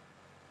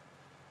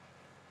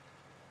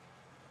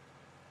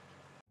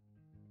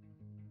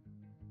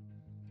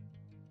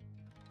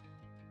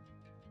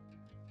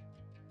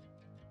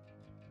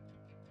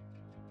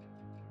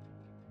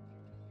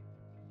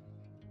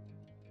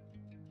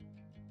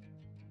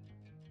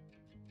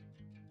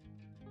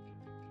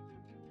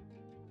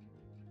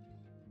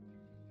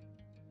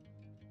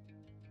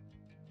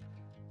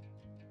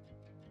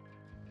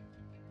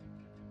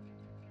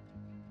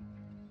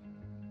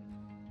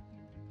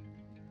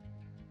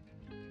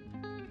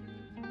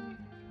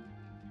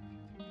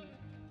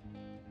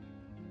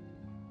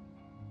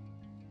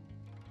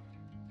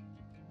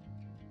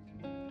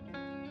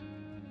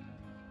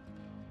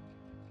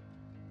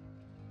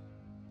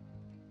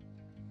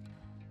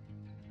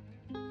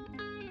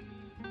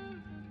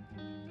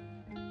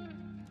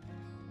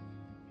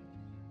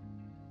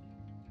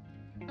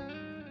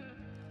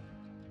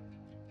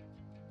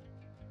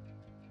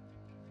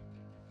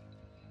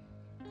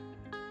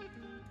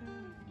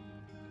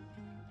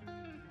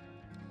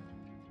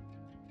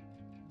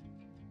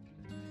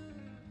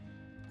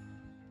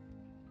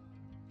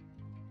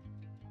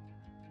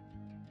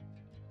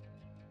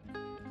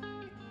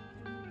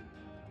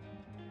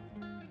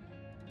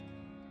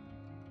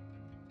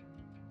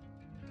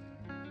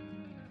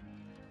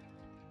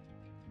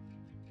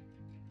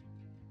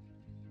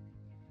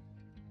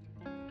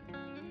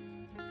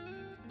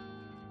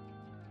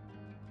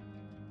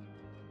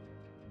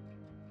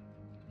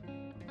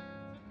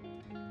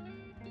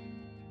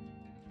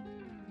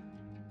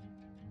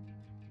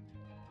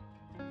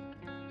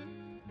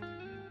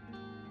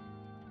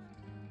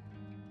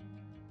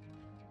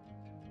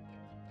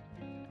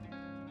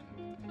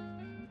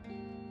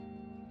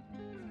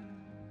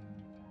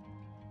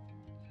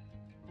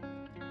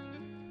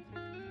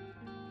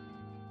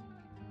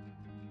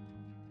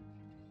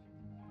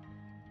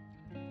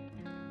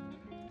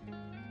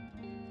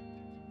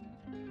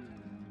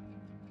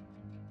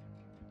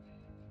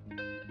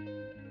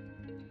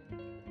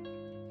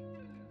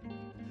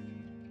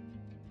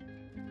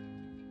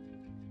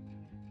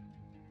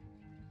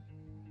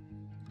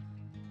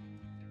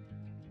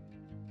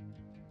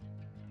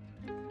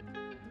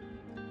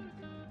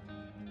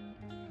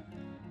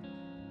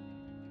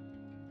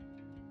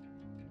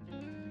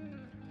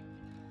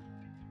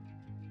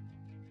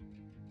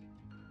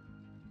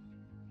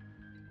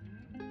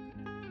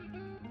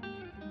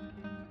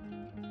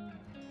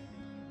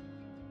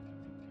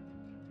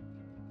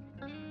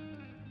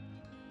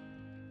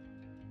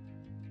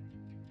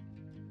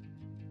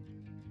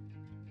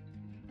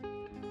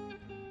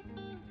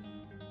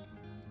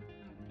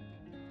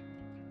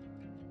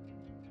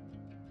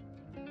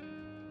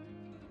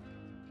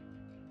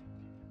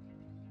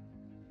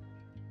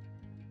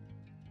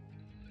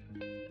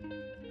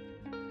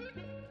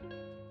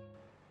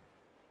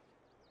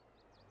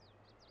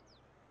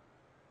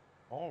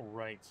 All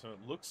right, so it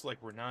looks like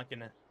we're not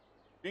gonna,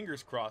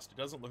 fingers crossed, it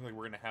doesn't look like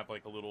we're gonna have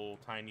like a little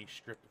tiny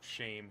strip of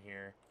shame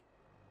here.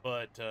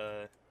 But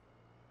come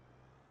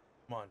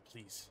on,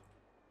 please.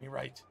 Be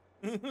right.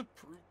 Prove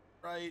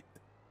right.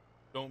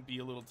 Don't be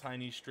a little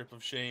tiny strip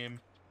of shame.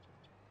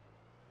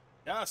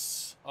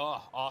 Yes!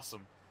 Oh,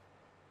 awesome.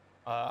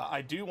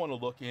 I do want to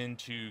look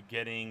into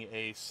getting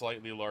a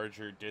slightly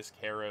larger disc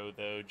harrow,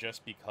 though,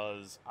 just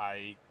because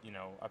I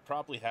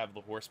probably have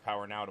the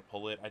horsepower now to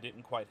pull it. I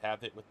didn't quite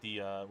have it with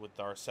the with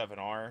our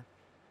 7R,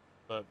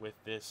 but with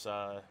this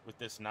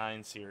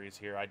 9 series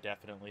here, I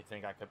definitely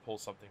think I could pull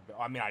something.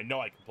 I mean, I know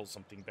I can pull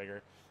something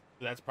bigger.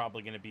 So that's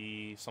probably going to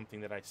be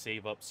something that I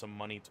save up some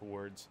money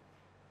towards.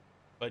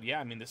 But yeah,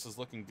 I mean, this is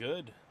looking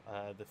good.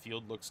 The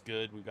field looks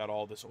good. We've got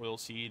all this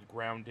oilseed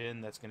ground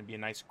in. That's going to be a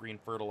nice green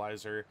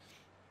fertilizer.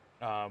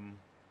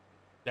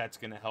 That's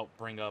going to help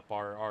bring up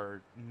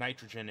our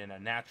nitrogen in a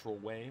natural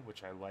way,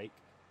 which I like.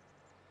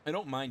 I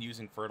don't mind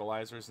using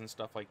fertilizers and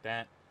stuff like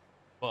that,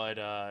 but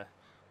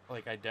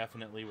like I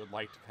definitely would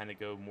like to kind of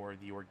go more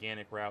the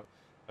organic route.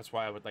 That's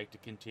why I would like to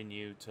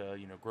continue to,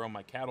 grow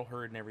my cattle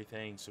herd and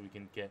everything so we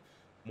can get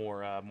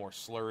more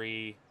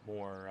slurry,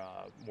 more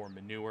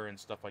manure and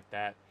stuff like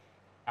that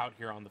out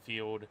here on the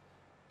field.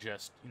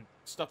 Just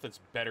stuff that's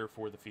better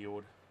for the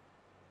field.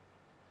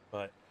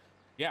 But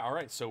yeah, all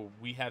right. So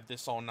we have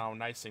this all now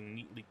nice and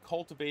neatly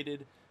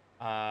cultivated,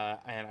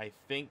 and I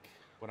think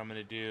what I'm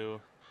gonna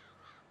do.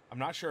 I'm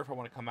not sure if I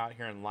want to come out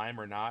here and lime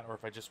or not, or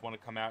if I just want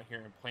to come out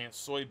here and plant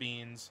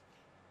soybeans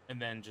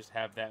and then just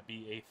have that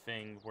be a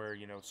thing where,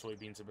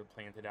 soybeans have been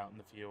planted out in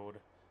the field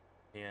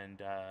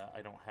and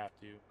I don't have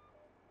to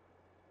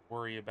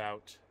worry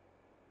about,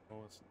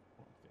 oh, it's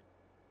one thing.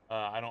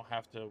 I don't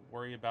have to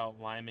worry about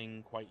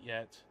liming quite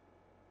yet.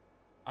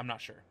 I'm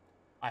not sure.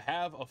 I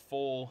have a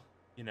full,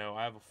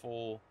 I have a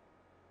full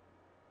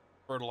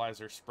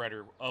fertilizer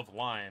spreader of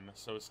lime,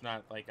 so it's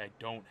not like I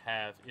don't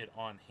have it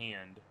on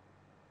hand.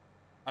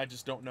 I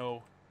just don't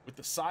know. With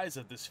the size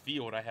of this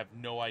field, I have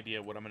no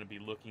idea what I'm going to be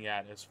looking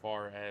at as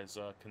far as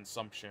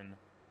consumption.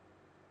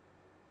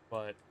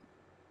 But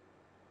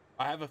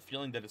I have a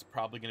feeling that it's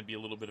probably going to be a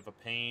little bit of a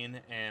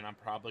pain, and I'm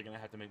probably going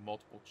to have to make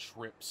multiple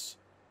trips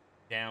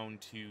down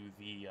to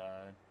the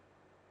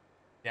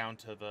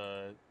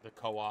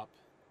co-op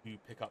to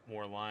pick up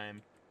more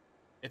lime.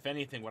 If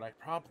anything, what I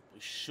probably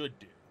should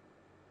do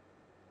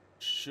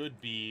should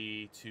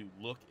be to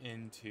look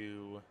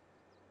into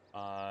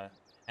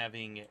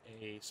having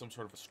some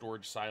sort of a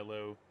storage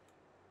silo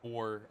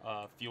for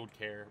field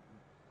care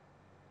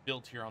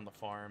built here on the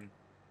farm.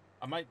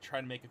 I might try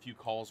to make a few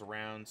calls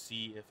around,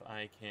 see if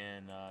I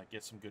can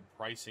get some good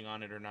pricing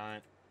on it or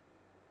not.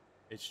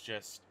 It's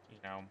just,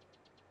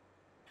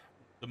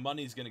 the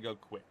money's going to go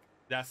quick.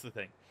 That's the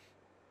thing.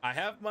 I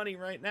have money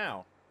right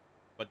now,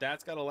 but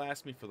that's got to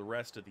last me for the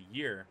rest of the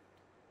year.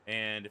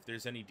 And if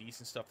there's any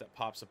decent stuff that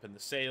pops up in the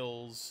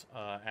sales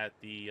at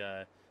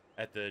the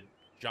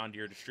John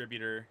Deere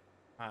distributor,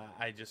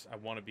 I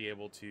want to be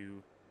able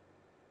to,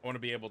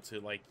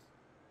 like,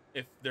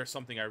 if there's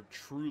something I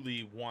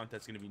truly want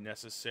that's going to be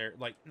necessary,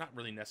 like, not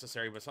really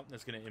necessary, but something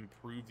that's going to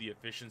improve the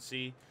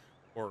efficiency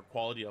or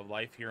quality of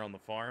life here on the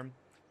farm,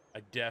 I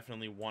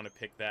definitely want to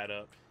pick that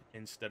up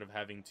instead of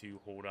having to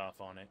hold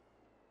off on it.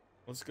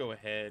 Let's go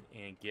ahead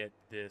and get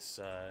this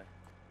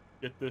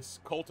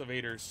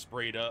cultivator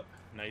sprayed up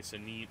nice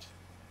and neat.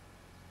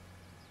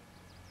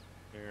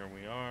 There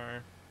we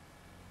are.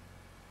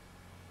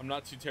 I'm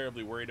not too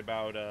terribly worried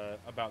about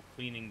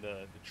cleaning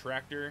the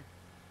tractor.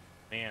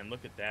 Man,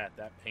 look at that.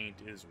 That paint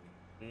is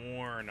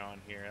worn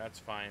on here. That's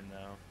fine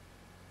though.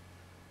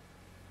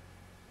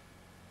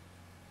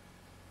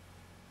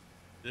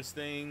 This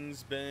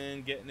thing's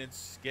been getting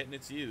its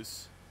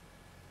use.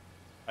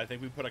 I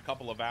think we put a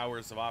couple of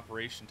hours of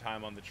operation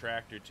time on the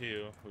tractor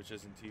too, which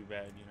isn't too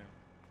bad,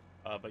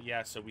 But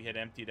yeah, so we had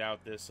emptied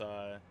out this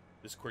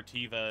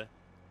Corteva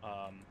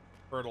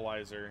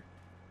fertilizer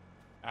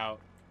out,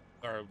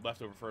 or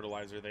leftover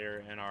fertilizer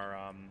there in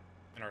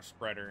our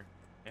spreader,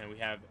 and we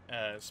have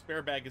a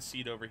spare bag of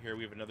seed over here.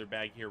 We have another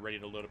bag here ready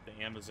to load up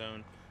the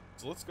Amazon.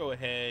 So let's go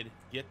ahead,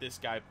 get this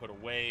guy put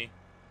away,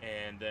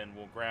 and then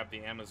we'll grab the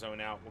Amazon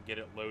out. We'll get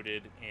it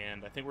loaded,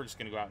 and I think we're just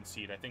gonna go out and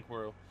seed. I think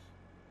we'll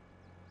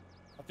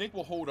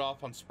hold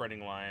off on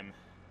spreading lime.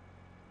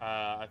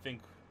 I think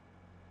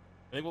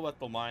we'll let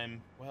the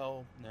lime...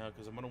 Well, no,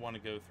 because I'm going to want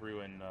to go through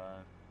and...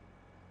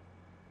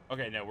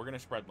 Okay, no, we're going to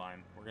spread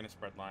lime. We're going to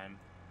spread lime.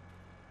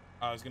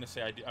 I was going to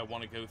say I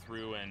want to go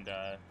through and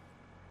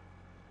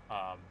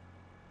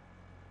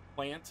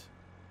plant.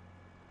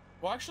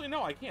 Well, actually,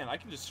 no, I can. I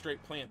can just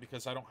straight plant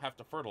because I don't have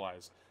to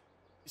fertilize.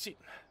 You see,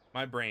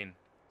 my brain.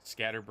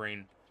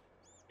 Scatterbrain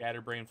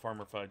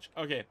farmer fudge.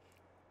 Okay,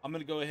 I'm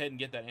going to go ahead and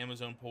get that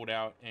Amazon pulled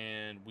out,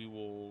 and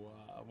we'll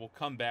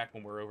come back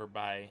when we're over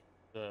by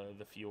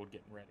the field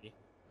getting ready.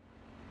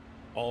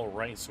 All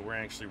right, so we're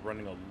actually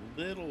running a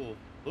little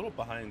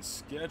behind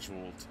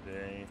schedule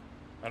today.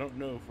 I don't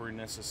know if we're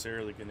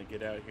necessarily going to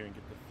get out here and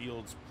get the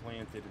fields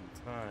planted in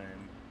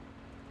time.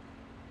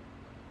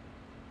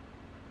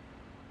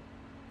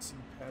 Let's see,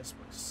 past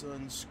my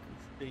son's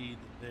crusade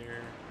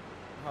there.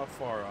 How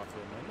far off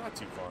am I? Not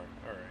too far.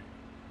 All right.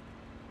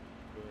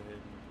 Go ahead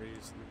and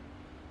raise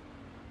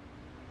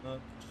the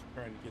up. Just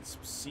trying to get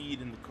some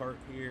seed in the cart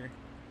here.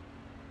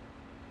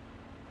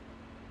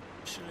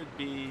 Should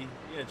be,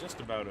 yeah,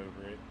 just about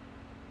over it.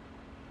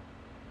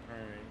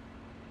 Alright.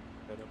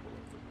 That up a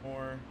little bit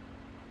more.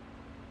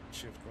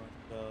 Shift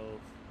myself.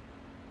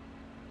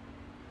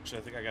 Actually,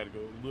 I think I gotta go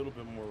a little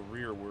bit more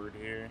rearward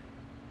here.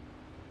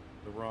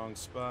 The wrong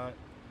spot.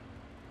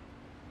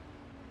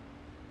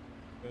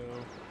 Go.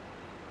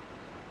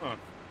 Huh.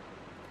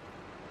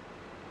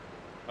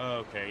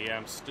 Okay, yeah,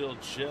 I'm still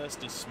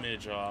just a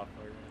smidge off.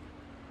 Alright.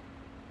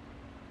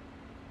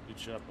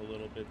 Scooch up a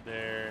little bit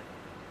there.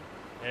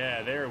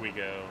 Yeah, there we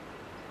go.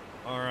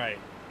 Alright,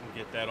 we'll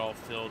get that all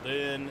filled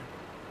in.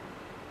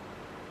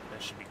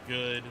 That should be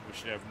good. We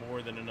should have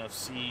more than enough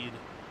seed.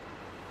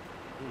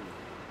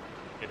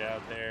 Ooh, get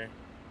out there.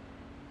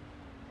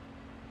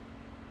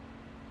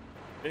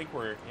 I think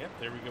we're, yep,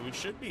 there we go. We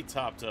should be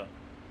topped up.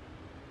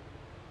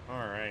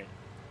 Alright.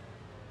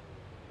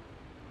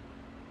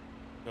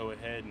 Go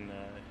ahead and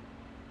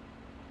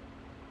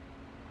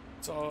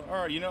So, all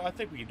right, you know, I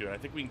think we can do it. I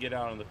think we can get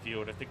out on the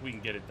field. I think we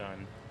can get it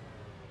done.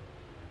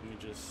 Let me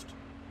just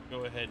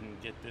go ahead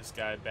and get this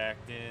guy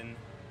backed in.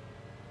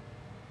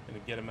 Gonna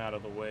get him out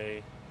of the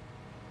way.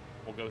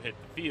 We'll go hit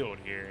the field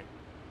here.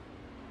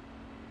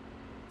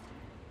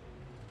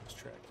 This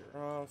tractor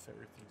off.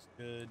 Everything's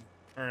good.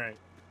 All right.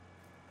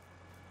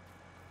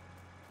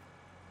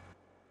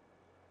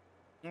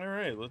 All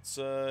right. Let's.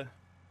 What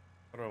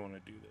do I want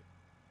to do? That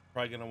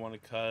probably gonna want to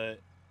cut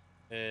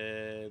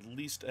at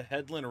least a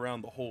headland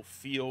around the whole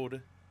field.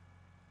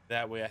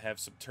 That way, I have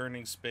some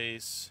turning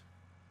space.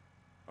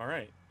 All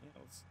right.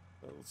 Yeah.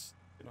 Let's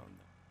get on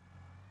that.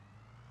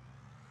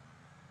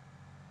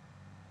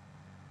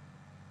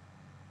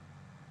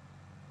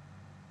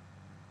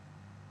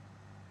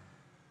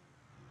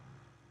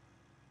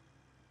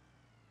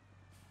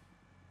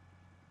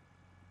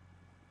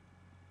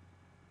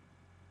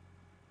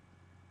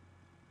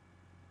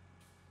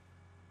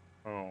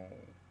 Oh.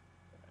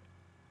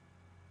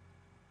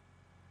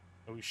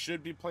 We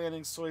should be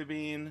planting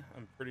soybean.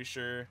 I'm pretty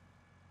sure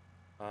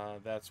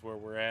that's where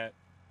we're at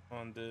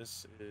on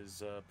this,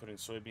 is putting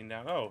soybean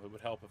down. Oh, it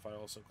would help if I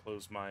also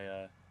close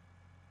my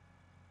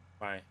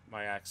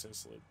my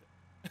access lid.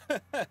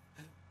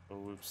 Oh,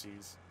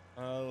 whoopsies.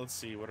 Let's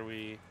see. What are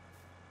we?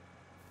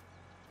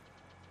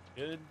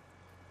 Good.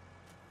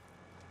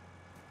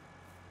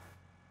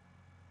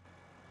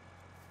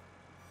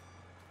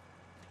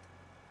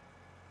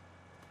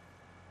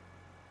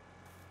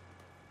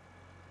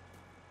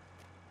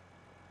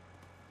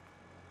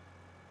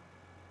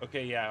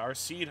 Okay, yeah, our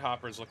seed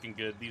hopper's looking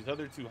good. These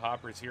other two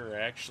hoppers here are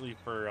actually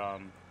for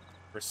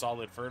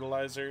solid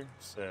fertilizer.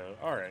 So,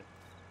 all right.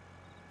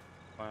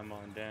 Climb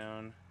on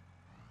down.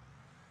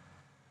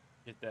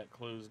 Get that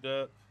closed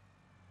up.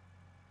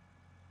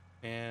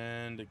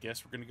 And I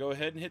guess we're gonna go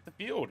ahead and hit the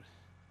field.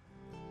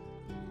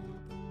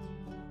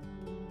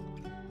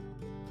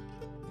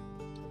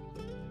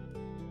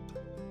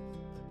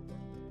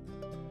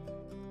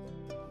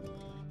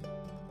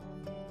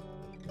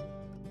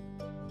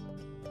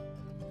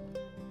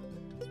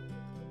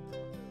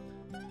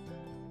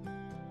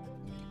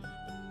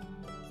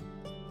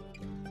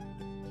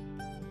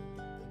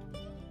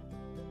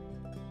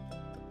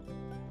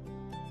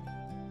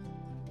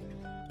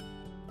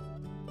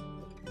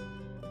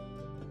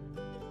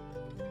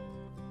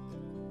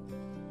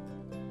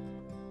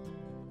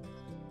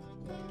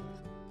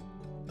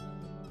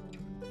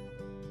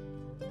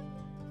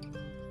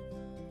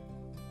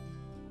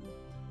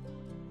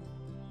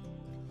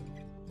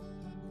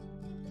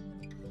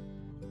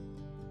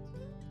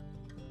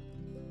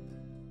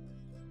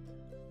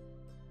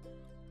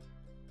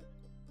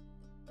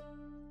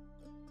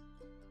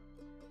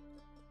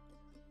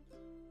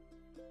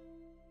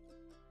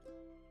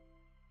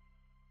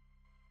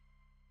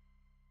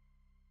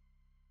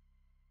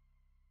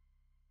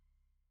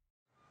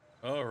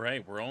 All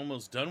right, we're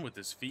almost done with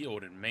this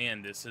field, and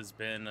man, this has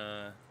been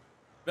a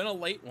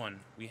late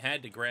one. We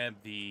had to grab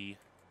the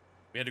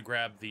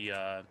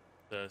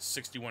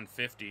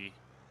 6150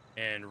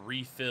 and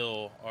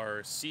refill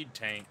our seed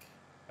tank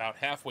about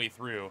halfway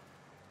through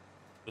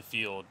the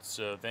field.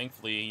 So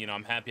thankfully, you know,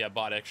 I'm happy I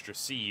bought extra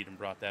seed and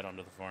brought that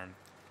onto the farm.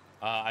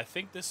 I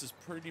think this is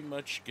pretty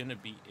much gonna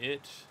be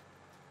it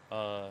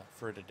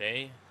for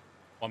today.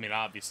 Well, I mean,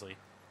 obviously,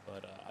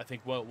 but I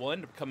think we'll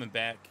end up coming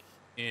back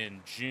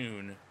in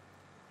June,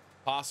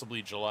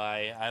 possibly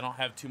July. I don't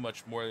have too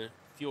much more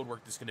field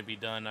work that's going to be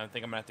done. I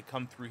think I'm gonna have to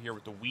come through here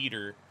with the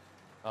weeder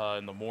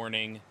in the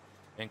morning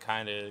and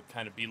kind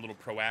of be a little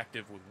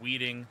proactive with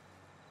weeding,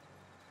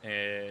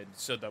 and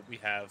so that we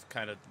have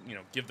kind of, you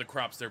know, give the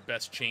crops their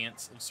best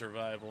chance of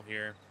survival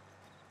here.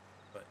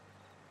 But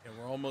yeah,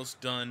 we're almost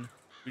done.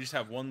 We just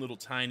have one little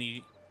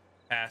tiny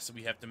pass that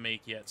we have to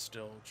make yet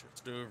still,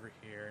 just over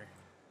here,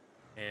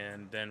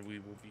 and then we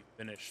will be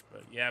finished.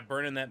 But yeah,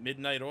 burning that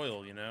midnight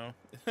oil, you know.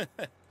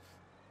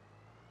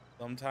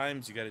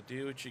 Sometimes you gotta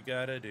do what you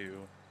gotta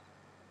do.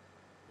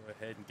 Go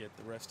ahead and get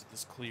the rest of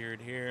this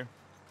cleared here.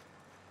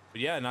 But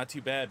yeah, not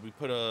too bad. We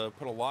put a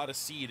lot of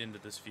seed into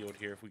this field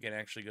here. If we can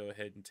actually go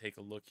ahead and take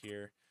a look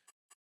here.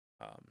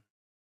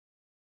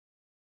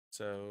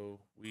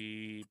 So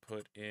we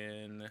put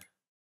in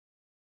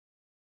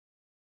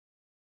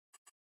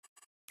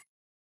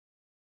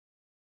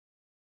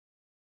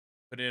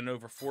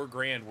over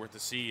 $4,000 worth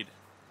of seed.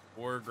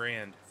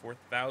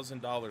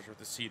 $4,000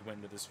 worth of seed went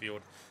into this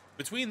field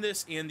between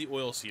this and the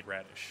oilseed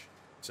radish.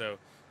 So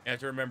you have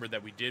to remember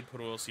that we did put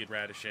oilseed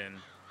radish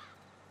in.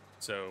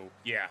 So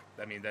yeah,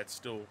 I mean, that's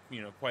still,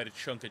 you know, quite a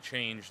chunk of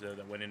change though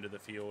that went into the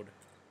field.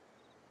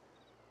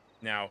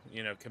 Now,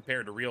 you know,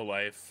 compared to real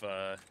life,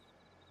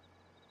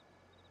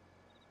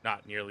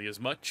 not nearly as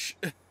much.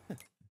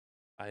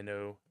 I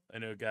know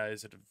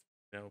guys that have,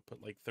 you know,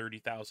 put like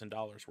 $30,000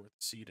 worth of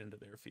seed into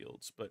their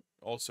fields, but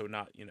also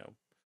not, you know,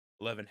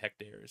 11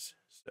 hectares.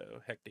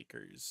 So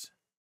hectares.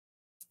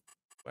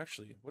 Well,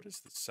 actually, what is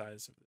the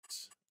size of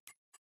this?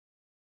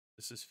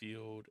 This is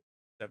field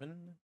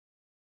 7.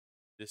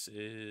 This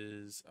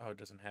is, oh, it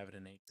doesn't have it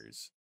in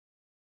acres.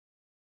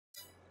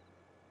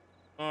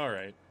 All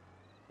right.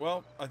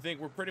 Well, I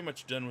think we're pretty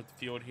much done with the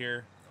field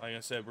here. Like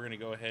I said, we're going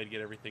to go ahead and get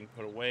everything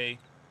put away.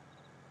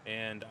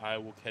 And I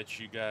will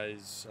catch you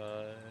guys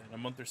in a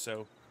month or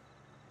so.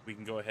 We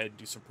can go ahead and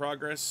do some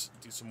progress,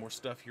 do some more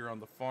stuff here on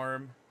the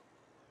farm.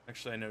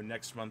 Actually, I know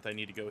next month I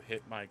need to go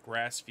hit my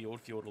grass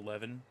field, field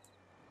 11.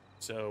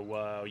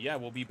 So yeah,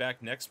 we'll be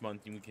back next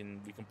month, and we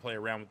can play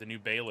around with the new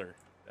baler.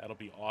 That'll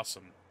be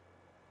awesome.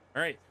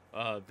 All right,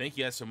 thank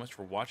you guys so much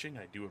for watching.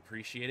 I do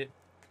appreciate it.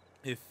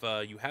 If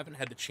you haven't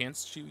had the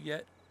chance to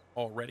yet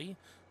already,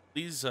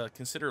 please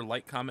consider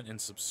like, comment, and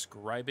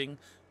subscribing.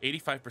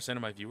 85%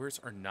 of my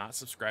viewers are not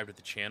subscribed to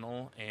the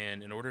channel,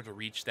 and in order to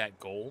reach that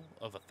goal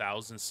of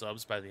 1,000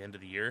 subs by the end of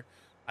the year,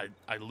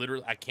 I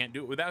literally I can't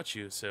do it without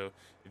you. So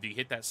if you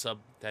hit that sub,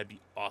 that'd be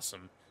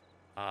awesome.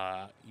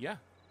 Yeah.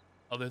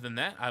 Other than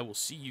that, I will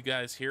see you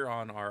guys here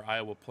on our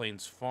Iowa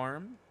Plains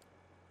farm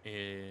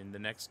in the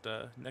next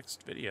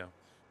video.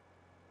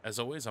 As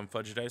always, I'm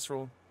Fudge Dice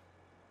Roll.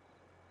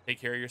 Take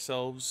care of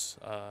yourselves,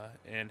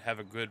 and have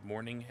a good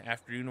morning,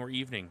 afternoon, or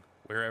evening,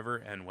 wherever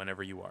and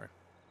whenever you are.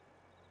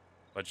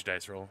 Fudge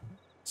Dice Roll,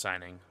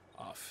 signing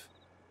off.